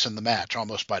baby face in the match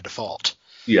almost by default.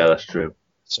 Yeah, that's true.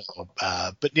 So,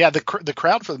 but yeah, the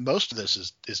crowd for most of this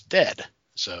is dead.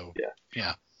 So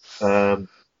yeah.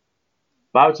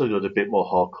 Barrett goes a bit more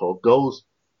hardcore, goes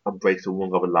and breaks the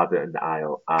rung of a ladder in the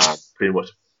aisle, and pretty much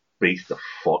beats the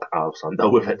fuck out of Sandow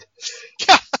with it.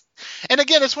 Yeah, and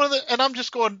again, it's and I'm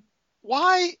just going,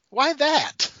 why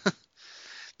that?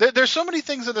 There's so many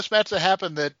things in this match that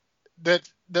happen that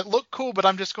look cool, but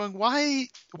I'm just going, why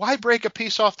break a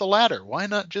piece off the ladder? Why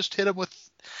not just hit him with?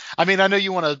 I mean, I know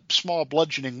you want a small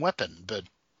bludgeoning weapon, but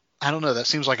I don't know. That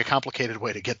seems like a complicated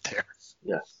way to get there.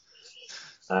 Yeah.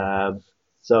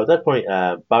 So at that point,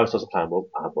 Barrett starts to climb up,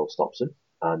 and Ambrose stops him.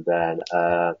 And then,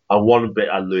 one bit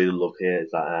I really love here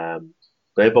is that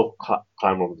they both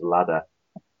climb over the ladder.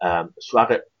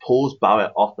 Swagger pulls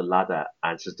Barrett off the ladder,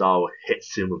 and Cesaro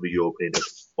hits him with a European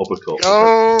uppercut.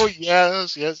 Oh,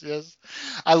 yes.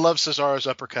 I love Cesaro's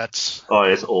uppercuts. Oh,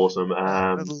 it's awesome.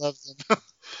 I love them.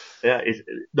 Yeah,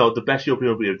 the best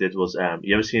European uppercut he did was,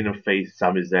 you ever seen him face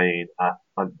Sami Zayn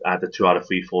at the 2 out of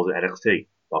 3 falls at NXT?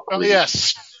 Oh,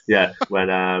 yes. Yeah, when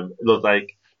it looked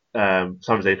like Sami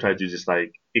Zayn tried to do this,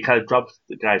 like, he kind of drops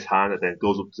the guy's hand and then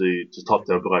goes up to top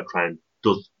down, but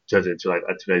turns it into like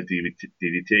a 2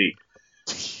 DDT.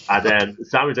 And then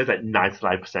Sami Zayn's like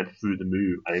 99% through the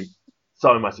move, and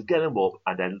Sami managed to get him up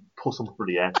and then push him through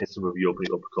the air, hits him with the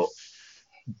opening uppercut.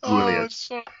 Brilliant.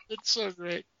 Oh, it's so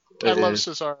great. I love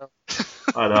Cesaro.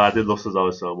 I know, I did love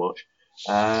Cesaro so much.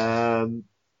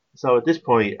 So at this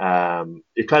point,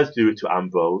 he tries to do it to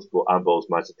Ambrose, but Ambrose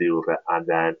managed to deal with it, and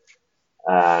then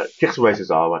kicks away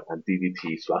Cesaro and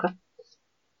DDT Swagger.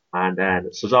 And then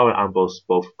Cesaro and Ambrose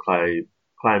both climb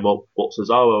up, but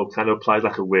Cesaro kind of applies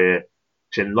like a weird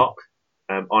chin lock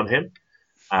on him.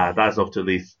 That's enough to at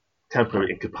least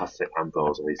temporarily incapacitate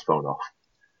Ambrose, and he's thrown off.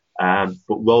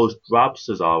 But Rose grabs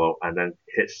Cesaro and then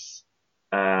hits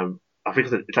I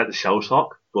think it's like the shell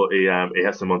shock, but he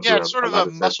has them onto it's sort of a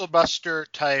ladder set. muscle buster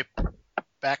type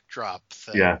backdrop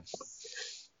thing. Yeah.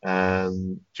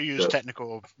 To use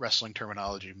technical wrestling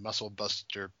terminology, muscle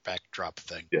buster backdrop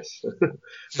thing. Yes,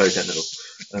 very technical.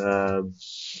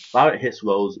 Barrett hits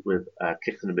Rose with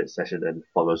kicks in the midsection and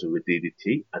follows with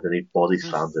DDT, and then he body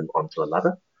slams him onto a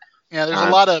ladder. Yeah, there's a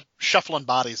lot of shuffling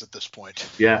bodies at this point.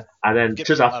 Yeah, and then Get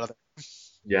just them after, out of there.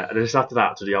 yeah, and then just after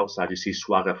that, to the outside, you see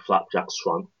Swagger flapjack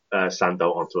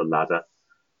Sandow onto a ladder.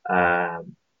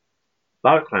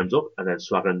 Barrett climbs up, and then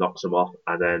Swagger knocks him off,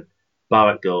 and then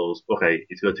Barrett goes, okay,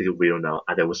 he's going to take a wheel now,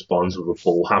 and then responds with a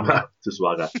bull hammer to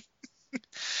Swagger.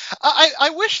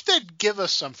 I wish they'd give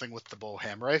us something with the bull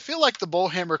hammer. I feel like the bull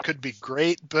hammer could be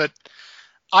great, but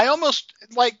I almost,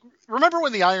 remember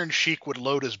when the Iron Sheik would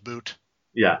load his boot?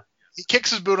 Yeah. He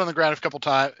kicks his boot on the ground a couple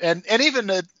times, and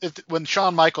even when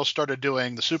Shawn Michaels started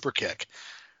doing the super kick,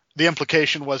 the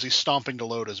implication was he's stomping to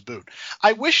load his boot.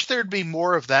 I wish there'd be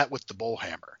more of that with the bull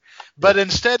hammer, but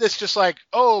instead it's just like,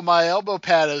 oh, my elbow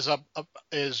pad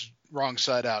is wrong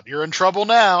side out. You're in trouble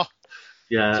now.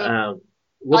 Yeah.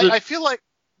 So, I feel like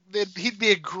it'd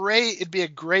be a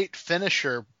great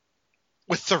finisher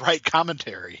with the right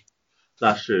commentary.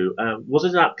 That's true.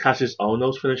 Wasn't that Cassius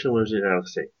Ohno's finisher when he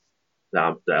was in NXT?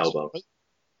 The elbow.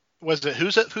 Was it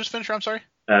whose finisher? I'm sorry.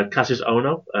 Cassius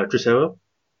Ohno, Chris Hero.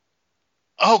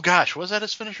 Oh gosh, was that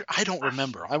his finisher? I don't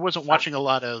remember. I wasn't watching a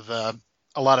lot of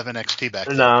NXT back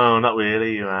then. No, not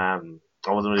really. I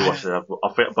wasn't really watching it, but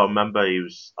I remember he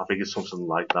was. I think it's something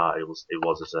like that. It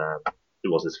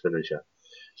was his finisher.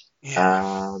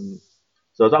 Yeah.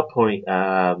 So at that point,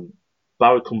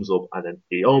 Barrett comes up and then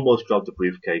he almost dropped the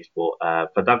briefcase, but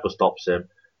Fandango stops him,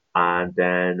 and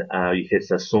then he hits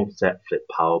a sunset flip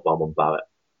powerbomb on Barrett.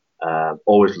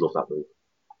 Always love that move.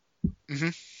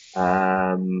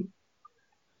 Mm-hmm.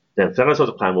 Then Fandango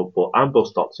starts to climb up, but Ambrose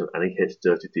stops him and he hits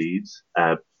Dirty Deeds.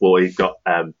 But he got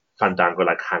Fandango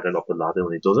hanging up the ladder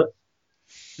when he does it.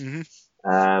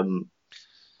 Mm-hmm.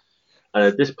 And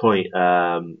at this point,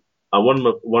 one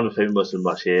of the favorite moments in the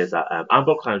match here is that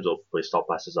Ambrose climbs up, but he's stopped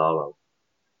by Cesaro.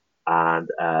 And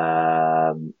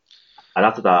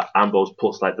after that, Ambrose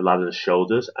puts the ladder on his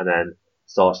shoulders and then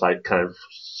starts kind of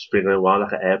spinning around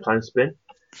like an airplane spin.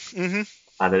 Mm-hmm.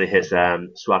 And then he hits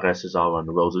Swagger and Cesaro on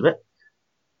the rolls of it.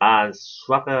 And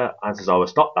Swagger and Cesaro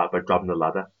stop that by grabbing the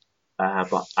ladder.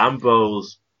 But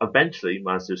Ambrose eventually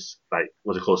manages to,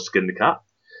 what's it called, skin the cat.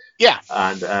 Yeah.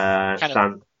 And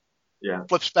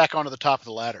flips back onto the top of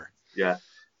the ladder. Yeah.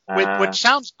 Which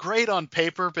sounds great on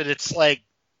paper, but it's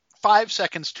 5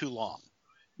 seconds too long.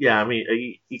 Yeah, I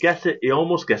mean, he gets it. He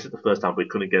almost gets it the first time, but he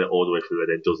couldn't get it all the way through, and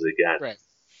then does it again. Right.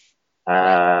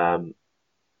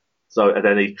 So and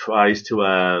then he tries to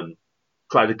go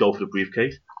for the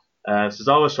briefcase.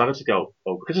 Cesaro's trying to go,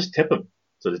 oh, we could just tip him.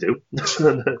 So they do.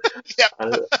 Yep.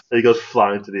 And he goes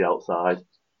flying to the outside.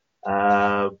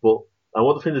 But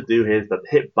one thing to do here is that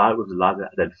hit Barrett with the ladder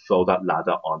and then throw that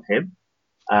ladder on him.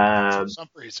 For some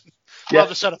reason. Well,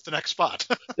 to set up the next spot.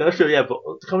 That's true, yeah, but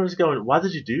the commentators going, why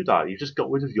did you do that? You just got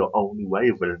rid of your only way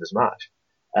of winning this match.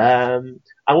 And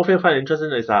one thing I find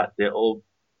interesting is that they all,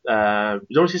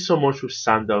 you don't see so much with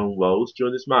Sandow and Rose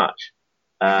during this match.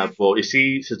 But you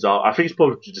see Cesaro, I think it's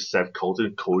probably just Seth Colton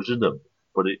encouraging them,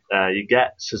 but you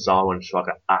get Cesaro and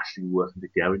Swagger actually working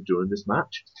together during this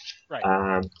match. Right.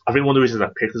 I think one of the reasons I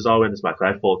picked Cesaro in this match,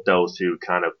 I thought those two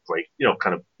kind of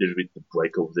did a bit the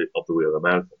break of the Real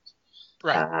Americans.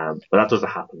 Right. But that doesn't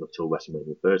happen until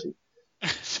WrestleMania 30.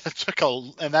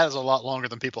 And that is a lot longer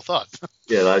than people thought.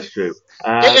 Yeah, that's true.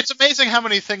 It's amazing how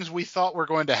many things we thought were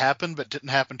going to happen, but didn't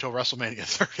happen until WrestleMania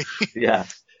 30. Yeah.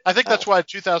 I think that's why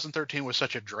 2013 was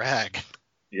such a drag.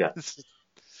 Yeah.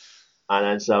 And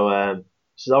then so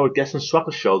Cesaro gets on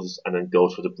Swagger's shoulders and then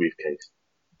goes for the briefcase.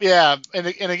 Yeah, and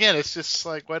again, it's just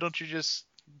why don't you just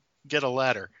get a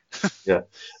ladder? Yeah.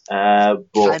 But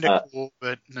kind of cool,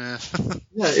 but nah.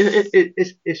 Yeah,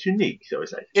 it's unique, shall we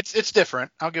say? It's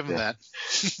different. I'll give him that.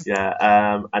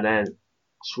 Yeah. And then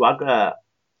Swagger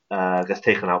gets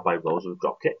taken out by Rose with a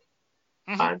drop kick,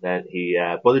 and then he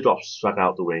body drops Swagger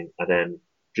out the ring, and then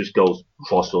just goes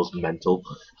crossroads mental.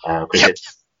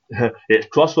 It's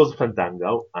crossroads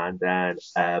Fandango, and then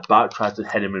Barrett tries to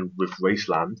head him in with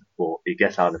Raceland, but he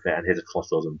gets out of it and hits a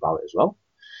crossroads on Barrett as well.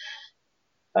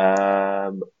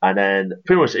 And then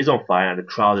pretty much he's on fire, and the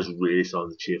crowd is really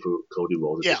starting to cheer for Cody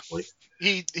Rhodes at this point.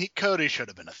 Cody should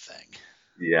have been a thing.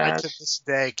 Yeah. I to this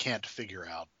day can't figure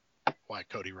out why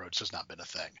Cody Rhodes has not been a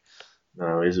thing.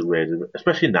 No, it's weird,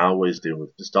 especially now what he's doing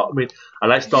with the start. I mean, I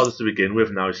like Stardust to begin with.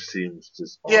 Now it seems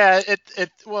just odd. Yeah.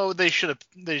 Well, they should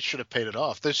have paid it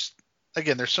off. There's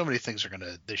so many things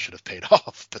they should have paid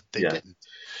off, but they didn't.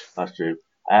 That's true.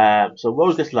 So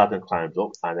Rose gets the ladder and climbs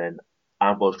up, and then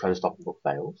Ambrose tries to stop him but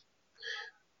fails.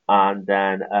 And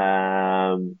then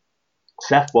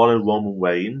Seth Rollins and Roman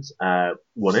Reigns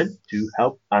run in to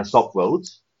help and stop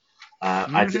Rhodes.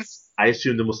 I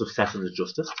assume they must have set him as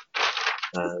justice.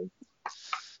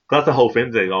 That's the whole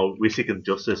thing. They go, we're seeking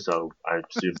justice, so I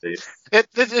assume they.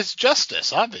 It's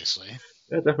justice, obviously.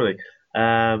 Yeah, definitely.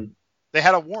 They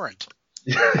had a warrant.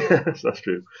 Yes, that's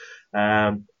true.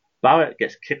 Barrett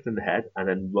gets kicked in the head and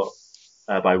then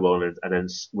by Rollins, and then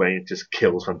Reigns just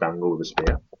kills Fandango with a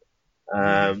spear.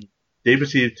 They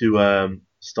proceed to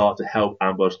start to help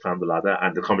Ambrose climb the ladder,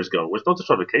 and the comments go, well, it's not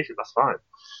disqualification, that's fine.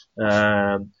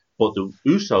 But the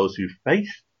Usos, who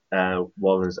face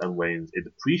Rollins and Reigns in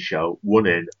the pre-show, run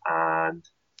in and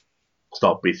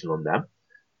start beating on them.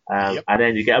 And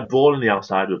then you get a brawl on the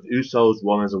outside with Usos,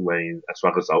 Rollins and Reigns, and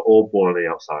Swagger Style all brawl on the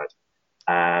outside.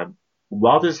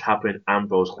 While this is happening,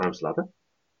 Ambrose climbs the ladder.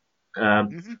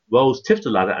 Rose tips the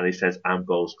ladder and he says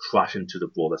Ambrose crash into the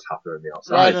brawl that's happening on the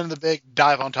outside. Right in the big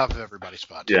dive on top of everybody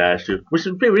spot. Yeah, it's true. Which is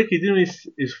a bit risky.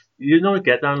 You know,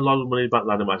 get down a lot of money back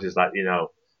ladder matches, like, you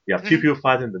know, you have two people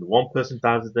fighting, then one person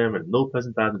dives at them, and another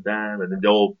person dives at them, and then they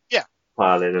all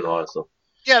pile in and all that stuff.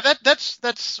 Yeah,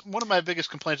 that's one of my biggest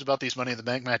complaints about these Money in the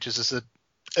Bank matches is that,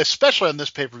 especially on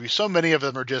this pay-per-view, so many of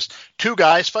them are just two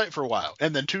guys fight for a while,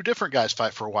 and then two different guys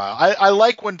fight for a while. I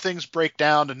like when things break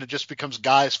down and it just becomes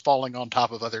guys falling on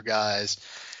top of other guys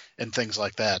and things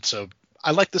like that. So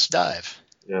I like this dive.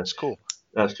 Yeah, it's cool.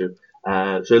 That's true.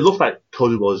 So it looks like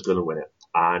Cody Rhodes is going to win it.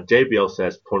 And JBL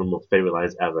says, put him on favorite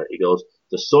lines ever. He goes,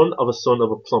 the son of a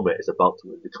plumber is about to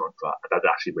win the contract. And that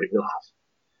actually made me laugh.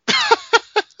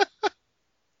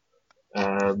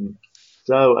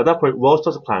 So at that point, Rhodes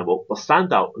starts to climb up, but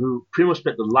Sandow, who pretty much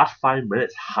spent the last 5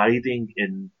 minutes hiding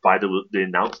by the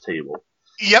announce table.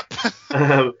 Yep.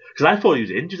 Because I thought he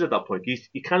was injured at that point.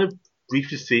 You kind of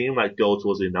briefly see him like go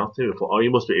towards the announce table. I thought, oh, he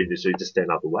must be injured, so he's just staying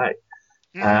out of the way.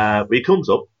 But he comes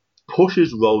up,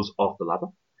 pushes Rhodes off the ladder,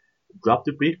 grabs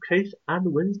the briefcase,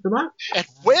 and wins the match. And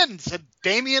wins. And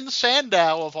Damien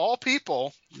Sandow, of all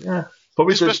people,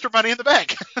 probably is Mr. Money in the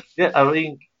Bank. Yeah,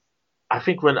 I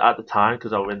think when at the time,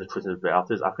 because I was in the Twitter a bit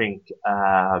after this, I think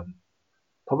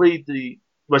probably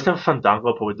Stefan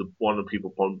Fandango probably one of the people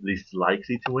probably least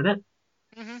likely to win it.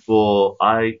 But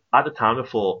at the time I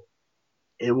thought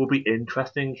it would be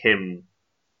interesting him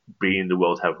being the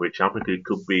world heavyweight champion. It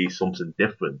could be something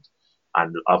different,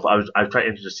 and I was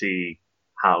trying to see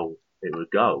how it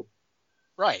would go.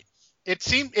 Right. It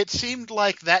seemed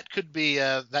like that could be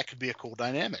a cool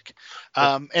dynamic,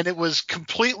 and it was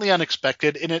completely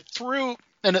unexpected, and it threw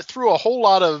a whole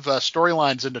lot of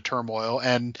storylines into turmoil,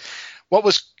 and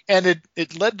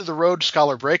it led to the Rhodes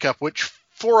Scholar breakup, which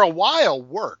for a while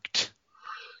worked.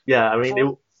 Yeah, I mean,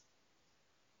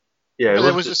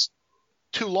 it was just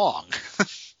too long.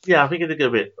 Yeah, I think it did get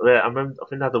a bit. I think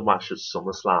they had the match at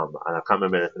SummerSlam, and I can't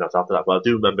remember anything else after that, but I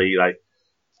do remember he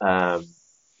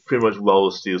pretty much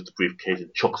Rose steals the briefcase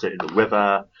and chucks it in the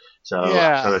river. So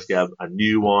trying to get a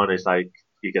new one. It's like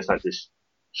he gets like this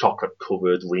chocolate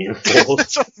covered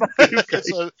reinforced.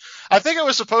 I think it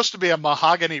was supposed to be a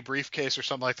mahogany briefcase or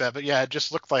something like that, but yeah, it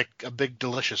just looked like a big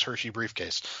delicious Hershey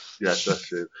briefcase. Yes, that's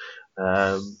true.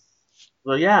 So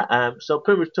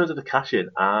pretty much turns to the cash in,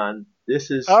 and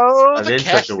this is an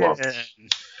interesting one.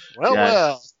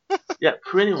 Well. Yeah,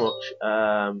 pretty much.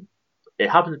 It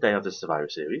happened the day of the Survivor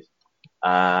Series.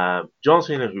 John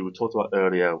Cena, who we talked about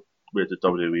earlier with the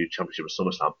WWE Championship at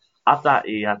SummerSlam, at that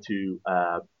he had to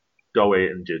go away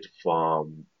injured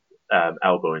from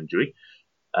elbow injury.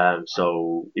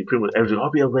 So he pretty much everything. I'll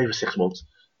be away for 6 months.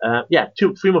 3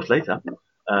 months later,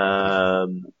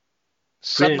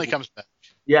 suddenly comes back.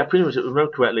 Yeah, pretty much. If I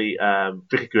remember correctly,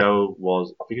 Vicky Guerrero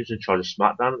was in charge of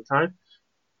SmackDown at the time,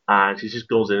 and she just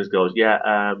goes in and goes,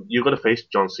 you're going to face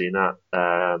John Cena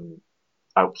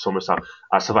at SummerSlam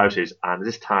at Survivor Series, and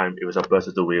this time it was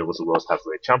Alberto Del Rio was the world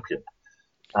heavyweight champion.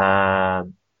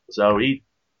 So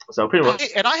pretty much.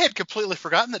 And I had completely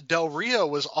forgotten that Del Rio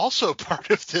was also part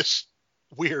of this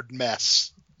weird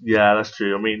mess. Yeah, that's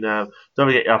true. I mean, don't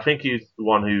forget, I think he's the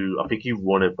one he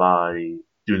won it by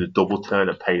doing a double turn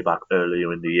at Payback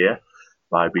earlier in the year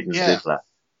by beating Ziggler.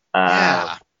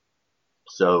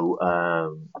 So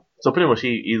pretty much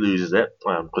he loses it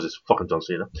because it's fucking John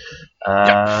Cena.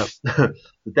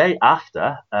 The day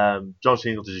after, John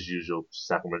Cena does his usual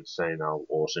segment saying how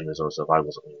awesome he is and stuff. I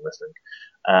wasn't even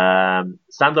listening.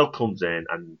 Sandow comes in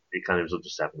and he kind of does the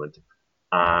segment,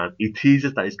 and he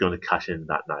teases that he's going to cash in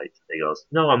that night. He goes,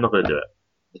 "No, I'm not going to do it."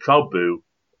 The crowd boo.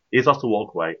 He's off to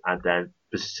walk away, and then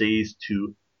proceeds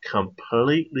to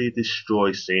completely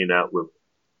destroy Cena with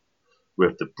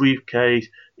with the briefcase.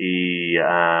 He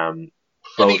And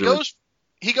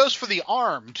he goes for the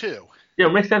arm too. Yeah,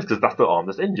 it makes sense because that's the arm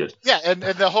that's injured. Yeah, and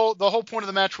the whole point of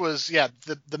the match was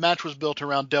the match was built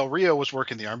around Del Rio was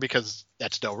working the arm because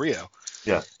that's Del Rio.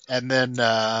 Yeah. And then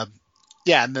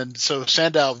so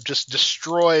Sandow just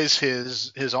destroys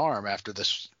his arm after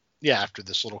this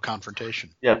little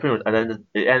confrontation. Yeah, pretty much. And then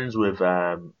it ends with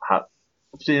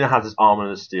Cena has his arm on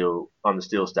the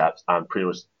steel steps, and pretty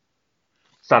much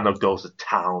Sandow goes to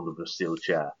town with a steel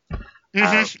chair.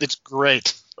 It's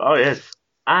great. Oh, it is.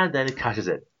 And then he cashes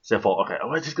in. So I thought, okay,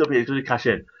 where's this going to be? It's going to cash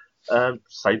in.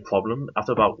 Slight problem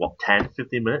after about, 10,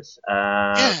 15 minutes?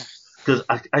 Because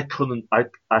I couldn't, I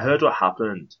heard what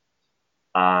happened,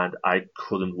 and I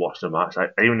couldn't watch the match.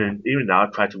 Even now, I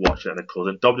tried to watch it, and I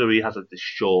couldn't. WWE has this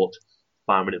short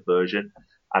 5-minute version,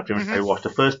 and pretty much I watched the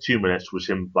first 2 minutes was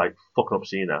him, fucking up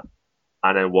Cena,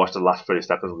 and then watched the last 30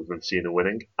 seconds with him Cena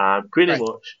winning. And pretty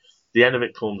much, the end of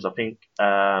it comes, I think,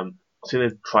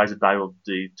 Cena tries to dive up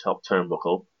the top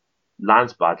turnbuckle,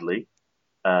 lands badly,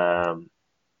 and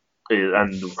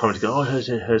the commentators go,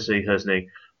 here's knee.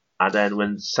 And then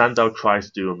when Sandow tries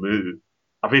to do a move,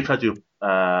 I think he tried to do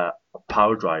a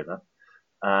power driver,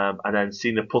 and then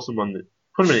Cena puts him in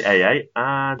the AA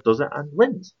and does it and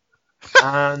wins.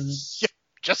 And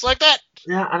just like that.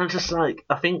 Yeah, and I'm just I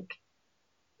think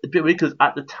a bit weird because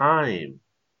at the time,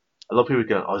 a lot of people were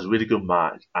going, "Oh, it was a really good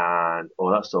match," and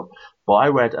all that stuff. But I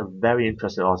read a very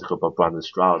interesting article about Brandon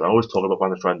Stroud. I always talk about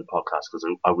Brandon Stroud in the podcast because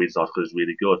I read this article is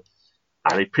really good.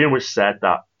 And he pretty much said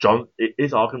that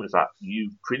his argument is that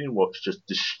you pretty much just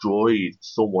destroyed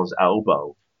someone's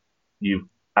elbow.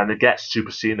 And it gets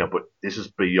Super Cena, but this is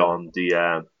beyond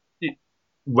the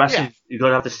wrestling. Yeah. You got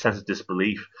to have this sense of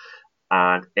disbelief,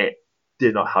 and it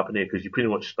did not happen here because you pretty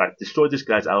much destroyed this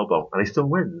guy's elbow, and he still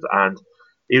wins. And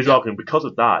he was arguing because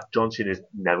of that, John Cena is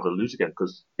never going to lose again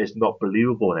because it's not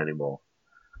believable anymore.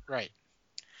 Right.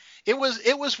 It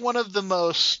was one of the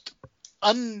most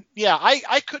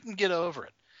I couldn't get over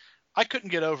it. I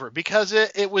couldn't get over it because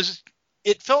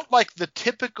it felt like the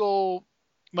typical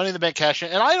Money in the Bank cash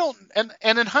in, and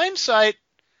in hindsight,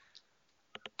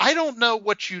 I don't know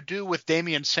what you do with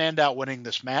Damien Sandow winning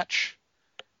this match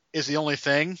is the only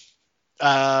thing.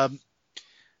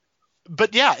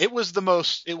 But yeah, it was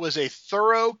a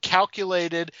thorough,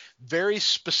 calculated, very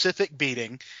specific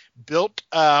beating built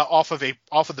off of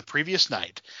the previous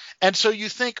night. And so you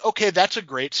think, okay, that's a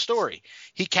great story.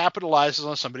 He capitalizes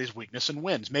on somebody's weakness and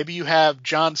wins. Maybe you have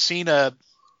John Cena,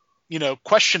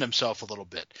 question himself a little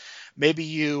bit. Maybe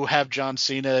you have John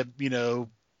Cena,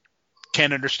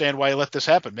 can't understand why he let this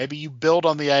happen. Maybe you build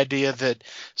on the idea that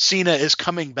Cena is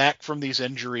coming back from these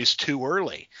injuries too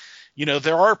early.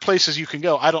 There are places you can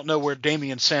go. I don't know where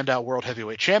Damien Sandow, World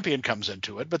Heavyweight Champion, comes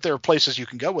into it, but there are places you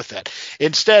can go with that.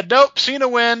 Instead, nope, Cena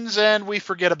wins, and we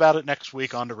forget about it next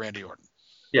week on to Randy Orton.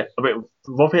 Yeah, I mean,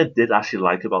 one thing I did actually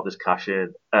like about this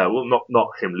cash-in, not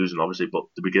him losing, obviously, but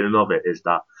the beginning of it is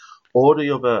that all the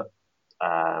other,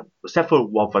 except for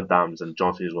Rob Van Dam's and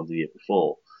John Cena's one the year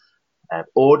before,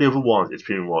 all the other ones is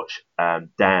pretty much,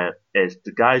 there is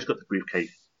the guy who's got the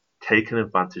briefcase taking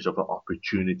advantage of an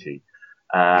opportunity.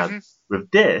 With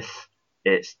this,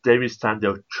 it's Damien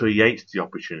Sandow creates the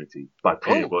opportunity by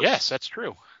pretty much. Yes, that's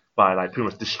true. By pretty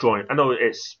much destroying. I know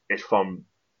it's from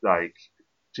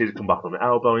Cena come back from an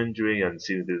elbow injury and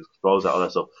Cena do throws out all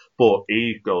that stuff, but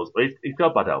he goes, he's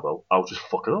got a bad elbow. I'll just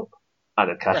fuck it up and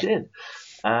then cash it in.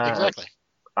 Exactly.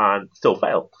 And still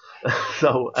fail.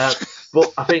 So,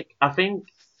 but I think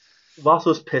whilst I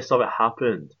was pissed off it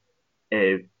happened,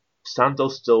 if Sandow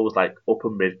still was upper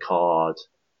mid card.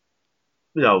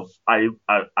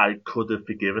 I could have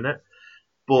forgiven it,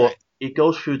 but it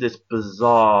goes through this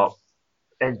bizarre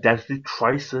identity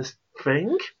crisis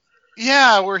thing.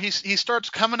 Yeah, where he starts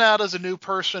coming out as a new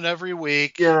person every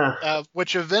week. Yeah,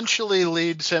 which eventually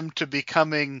leads him to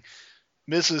becoming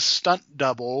Mrs. Stunt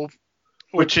Double,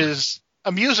 which is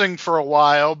amusing for a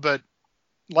while, but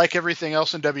like everything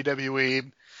else in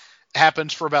WWE,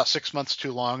 happens for about 6 months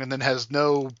too long and then has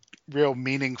no real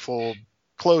meaningful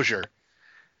closure.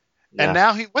 Yeah. And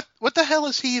now what the hell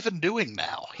is he even doing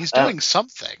now? He's doing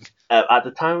something. At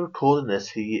the time of recording this,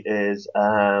 he is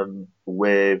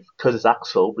with Curtis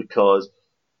Axel because.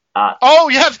 They're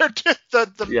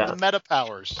the meta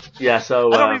powers. Yeah,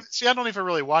 so I don't even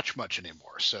really watch much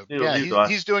anymore. So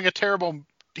he's doing a terrible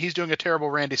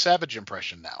Randy Savage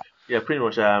impression now. Yeah, pretty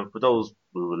much. For those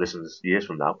who will listen years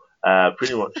from now,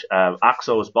 pretty much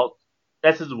Axel is about.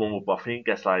 This is the one where Buffy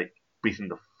gets beaten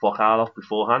the fuck out of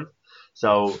beforehand.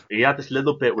 So he had this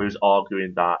little bit where he was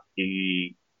arguing that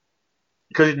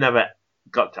because he never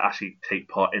got to actually take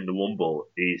part in the Rumble,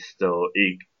 he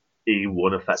he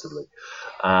won effectively.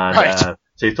 And Right. so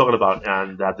he's talking about,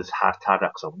 and they had this hashtag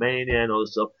WrestleMania and all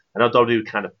this stuff. And I know WWE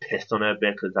kind of pissed on it a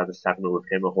bit because they had a segment with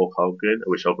him and Hulk Hogan,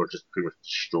 which Hogan just pretty much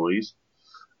destroys.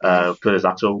 For his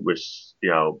actual, which, you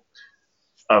know,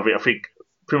 I think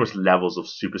pretty much levels of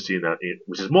Super Cena,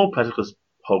 which is more impressive because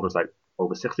Hogan's like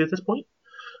over 60 at this point.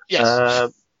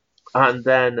 Yes. And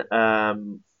then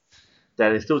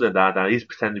he's still doing that, and he's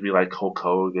pretending to be like Hulk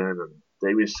Hogan and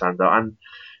Damien Sandow, and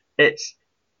it's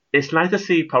nice to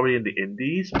see probably in the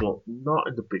indies, but not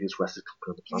in the biggest wrestling company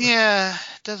on the planet. Yeah,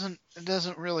 it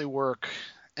doesn't really work,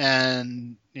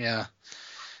 and yeah,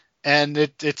 and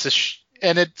it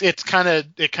kind of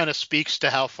speaks to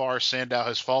how far Sandow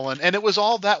has fallen, and it was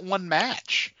all that one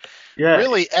match. Yeah,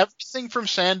 really, everything from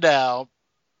Sandow,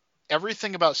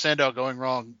 everything about Sandow going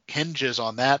wrong hinges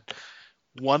on that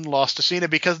one loss to Cena,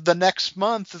 because the next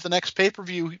month at the next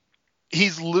pay-per-view,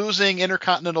 he's losing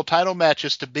Intercontinental title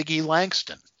matches to Big E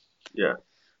Langston. Yeah.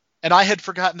 And I had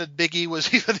forgotten that Big E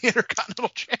was even the Intercontinental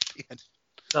Champion.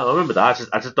 No, I remember that.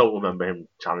 I just don't remember him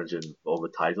challenging all the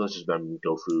titles. I just remember him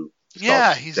go through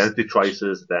identity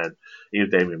crisis, then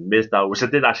Damien Sandow, which I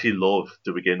did actually love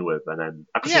to begin with, and then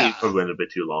I could see he probably went a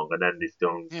bit too long, and then he's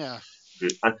done. Yeah.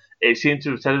 And it seemed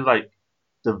to, instead of like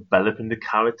developing the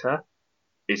character,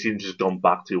 it seemed to just gone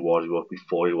back to what he was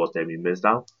before he was Damien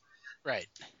Sandow. Right.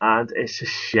 And it's a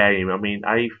shame. I mean,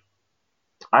 I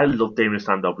loved Damien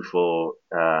Sandow before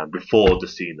the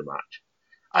Cena match.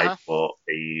 I thought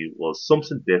he was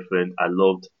something different.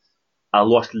 I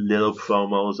watched little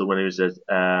promos of when he was at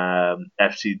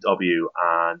FCW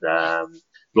and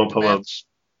one promo.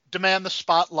 Demand the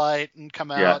spotlight and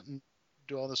come out and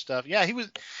do all this stuff. Yeah, he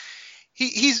was.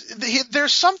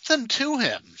 There's something to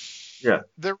him. Yeah,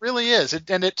 there really is,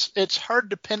 and it's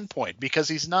hard to pinpoint because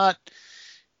he's not.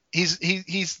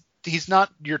 He's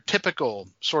not your typical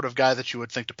sort of guy that you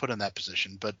would think to put in that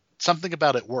position, but something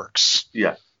about it works.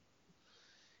 Yeah.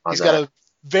 He's got a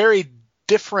very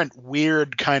different,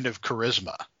 weird kind of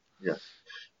charisma. Yeah.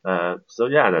 So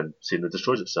yeah, and then Cena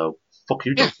destroys it. So fuck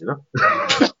you, John Cena.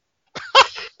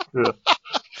 Yeah.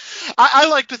 I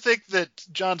like to think that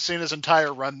John Cena's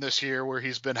entire run this year, where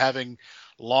he's been having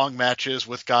long matches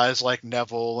with guys like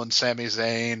Neville and Sami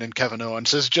Zayn and Kevin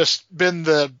Owens, has just been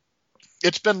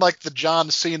it's been like the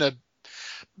John Cena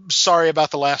sorry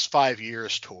about the last 5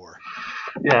 years tour.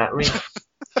 Yeah, I mean,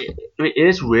 it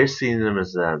is weird seeing him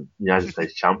as United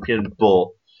States champion, but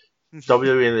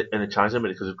WWE in the China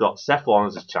minute, because we've got Seth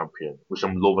Rollins as champion, which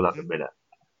I'm loving at the minute,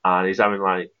 and he's having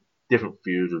like different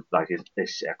feuds with like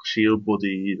his Shield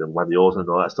buddies and Randy Orton and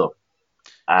all that stuff.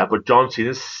 But John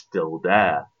Cena's still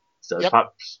there, so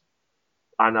perhaps.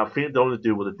 And I think they only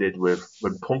do what they did with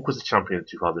when Punk was the champion in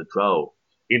 2012.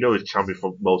 Even though he was champion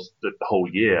for the whole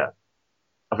year,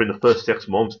 I think the first 6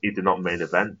 months he did not main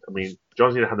event. I mean,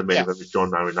 John Cena had the main event with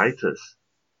John Laurinaitis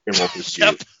in one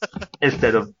pay-per-view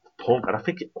instead of Punk, and I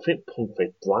think Punk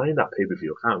faced blind that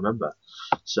pay-per-view. I can't remember.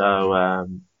 So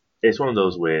it's one of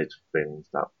those weird things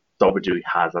that WWE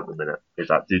has at the minute, is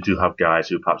that they do have guys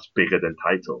who are perhaps bigger than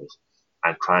titles,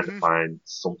 and trying to find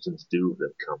something to do with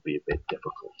them can be a bit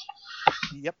difficult.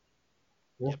 Yep.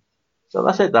 So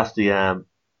that's it. That's the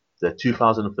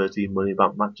 2013 Money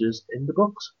Bank matches in the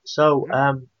books. So,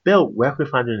 Bill, where can we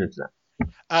find you on the internet?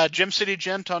 Gem City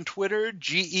Gent on Twitter,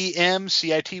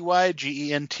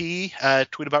 GEMCITYGENT.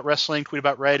 Tweet about wrestling, tweet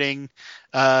about writing,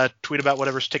 tweet about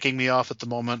whatever's ticking me off at the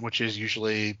moment, which is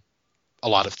usually a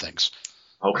lot of things.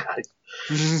 Okay.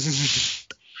 Yes,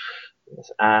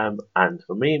 and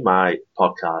for me, my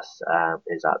podcast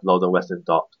is at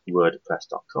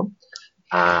londonwestern.wordpress.com,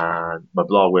 and my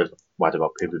blog with write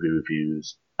about pay-per-view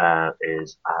reviews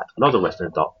is at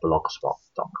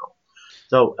londonwestern.blogspot.com.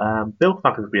 So, Bill,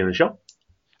 thank you for being on the show.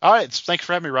 All right, thanks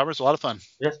for having me, Robert. It's a lot of fun.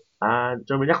 Yes, and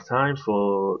join me next time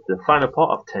for the final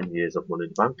part of 10 years of Money in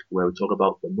the Bank, where we talk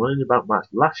about the Money in the Bank match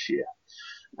last year.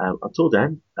 Until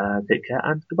then, take care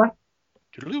and goodbye.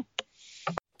 Toodaloo.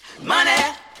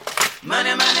 Money,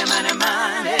 money, money, money,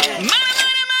 money. Money.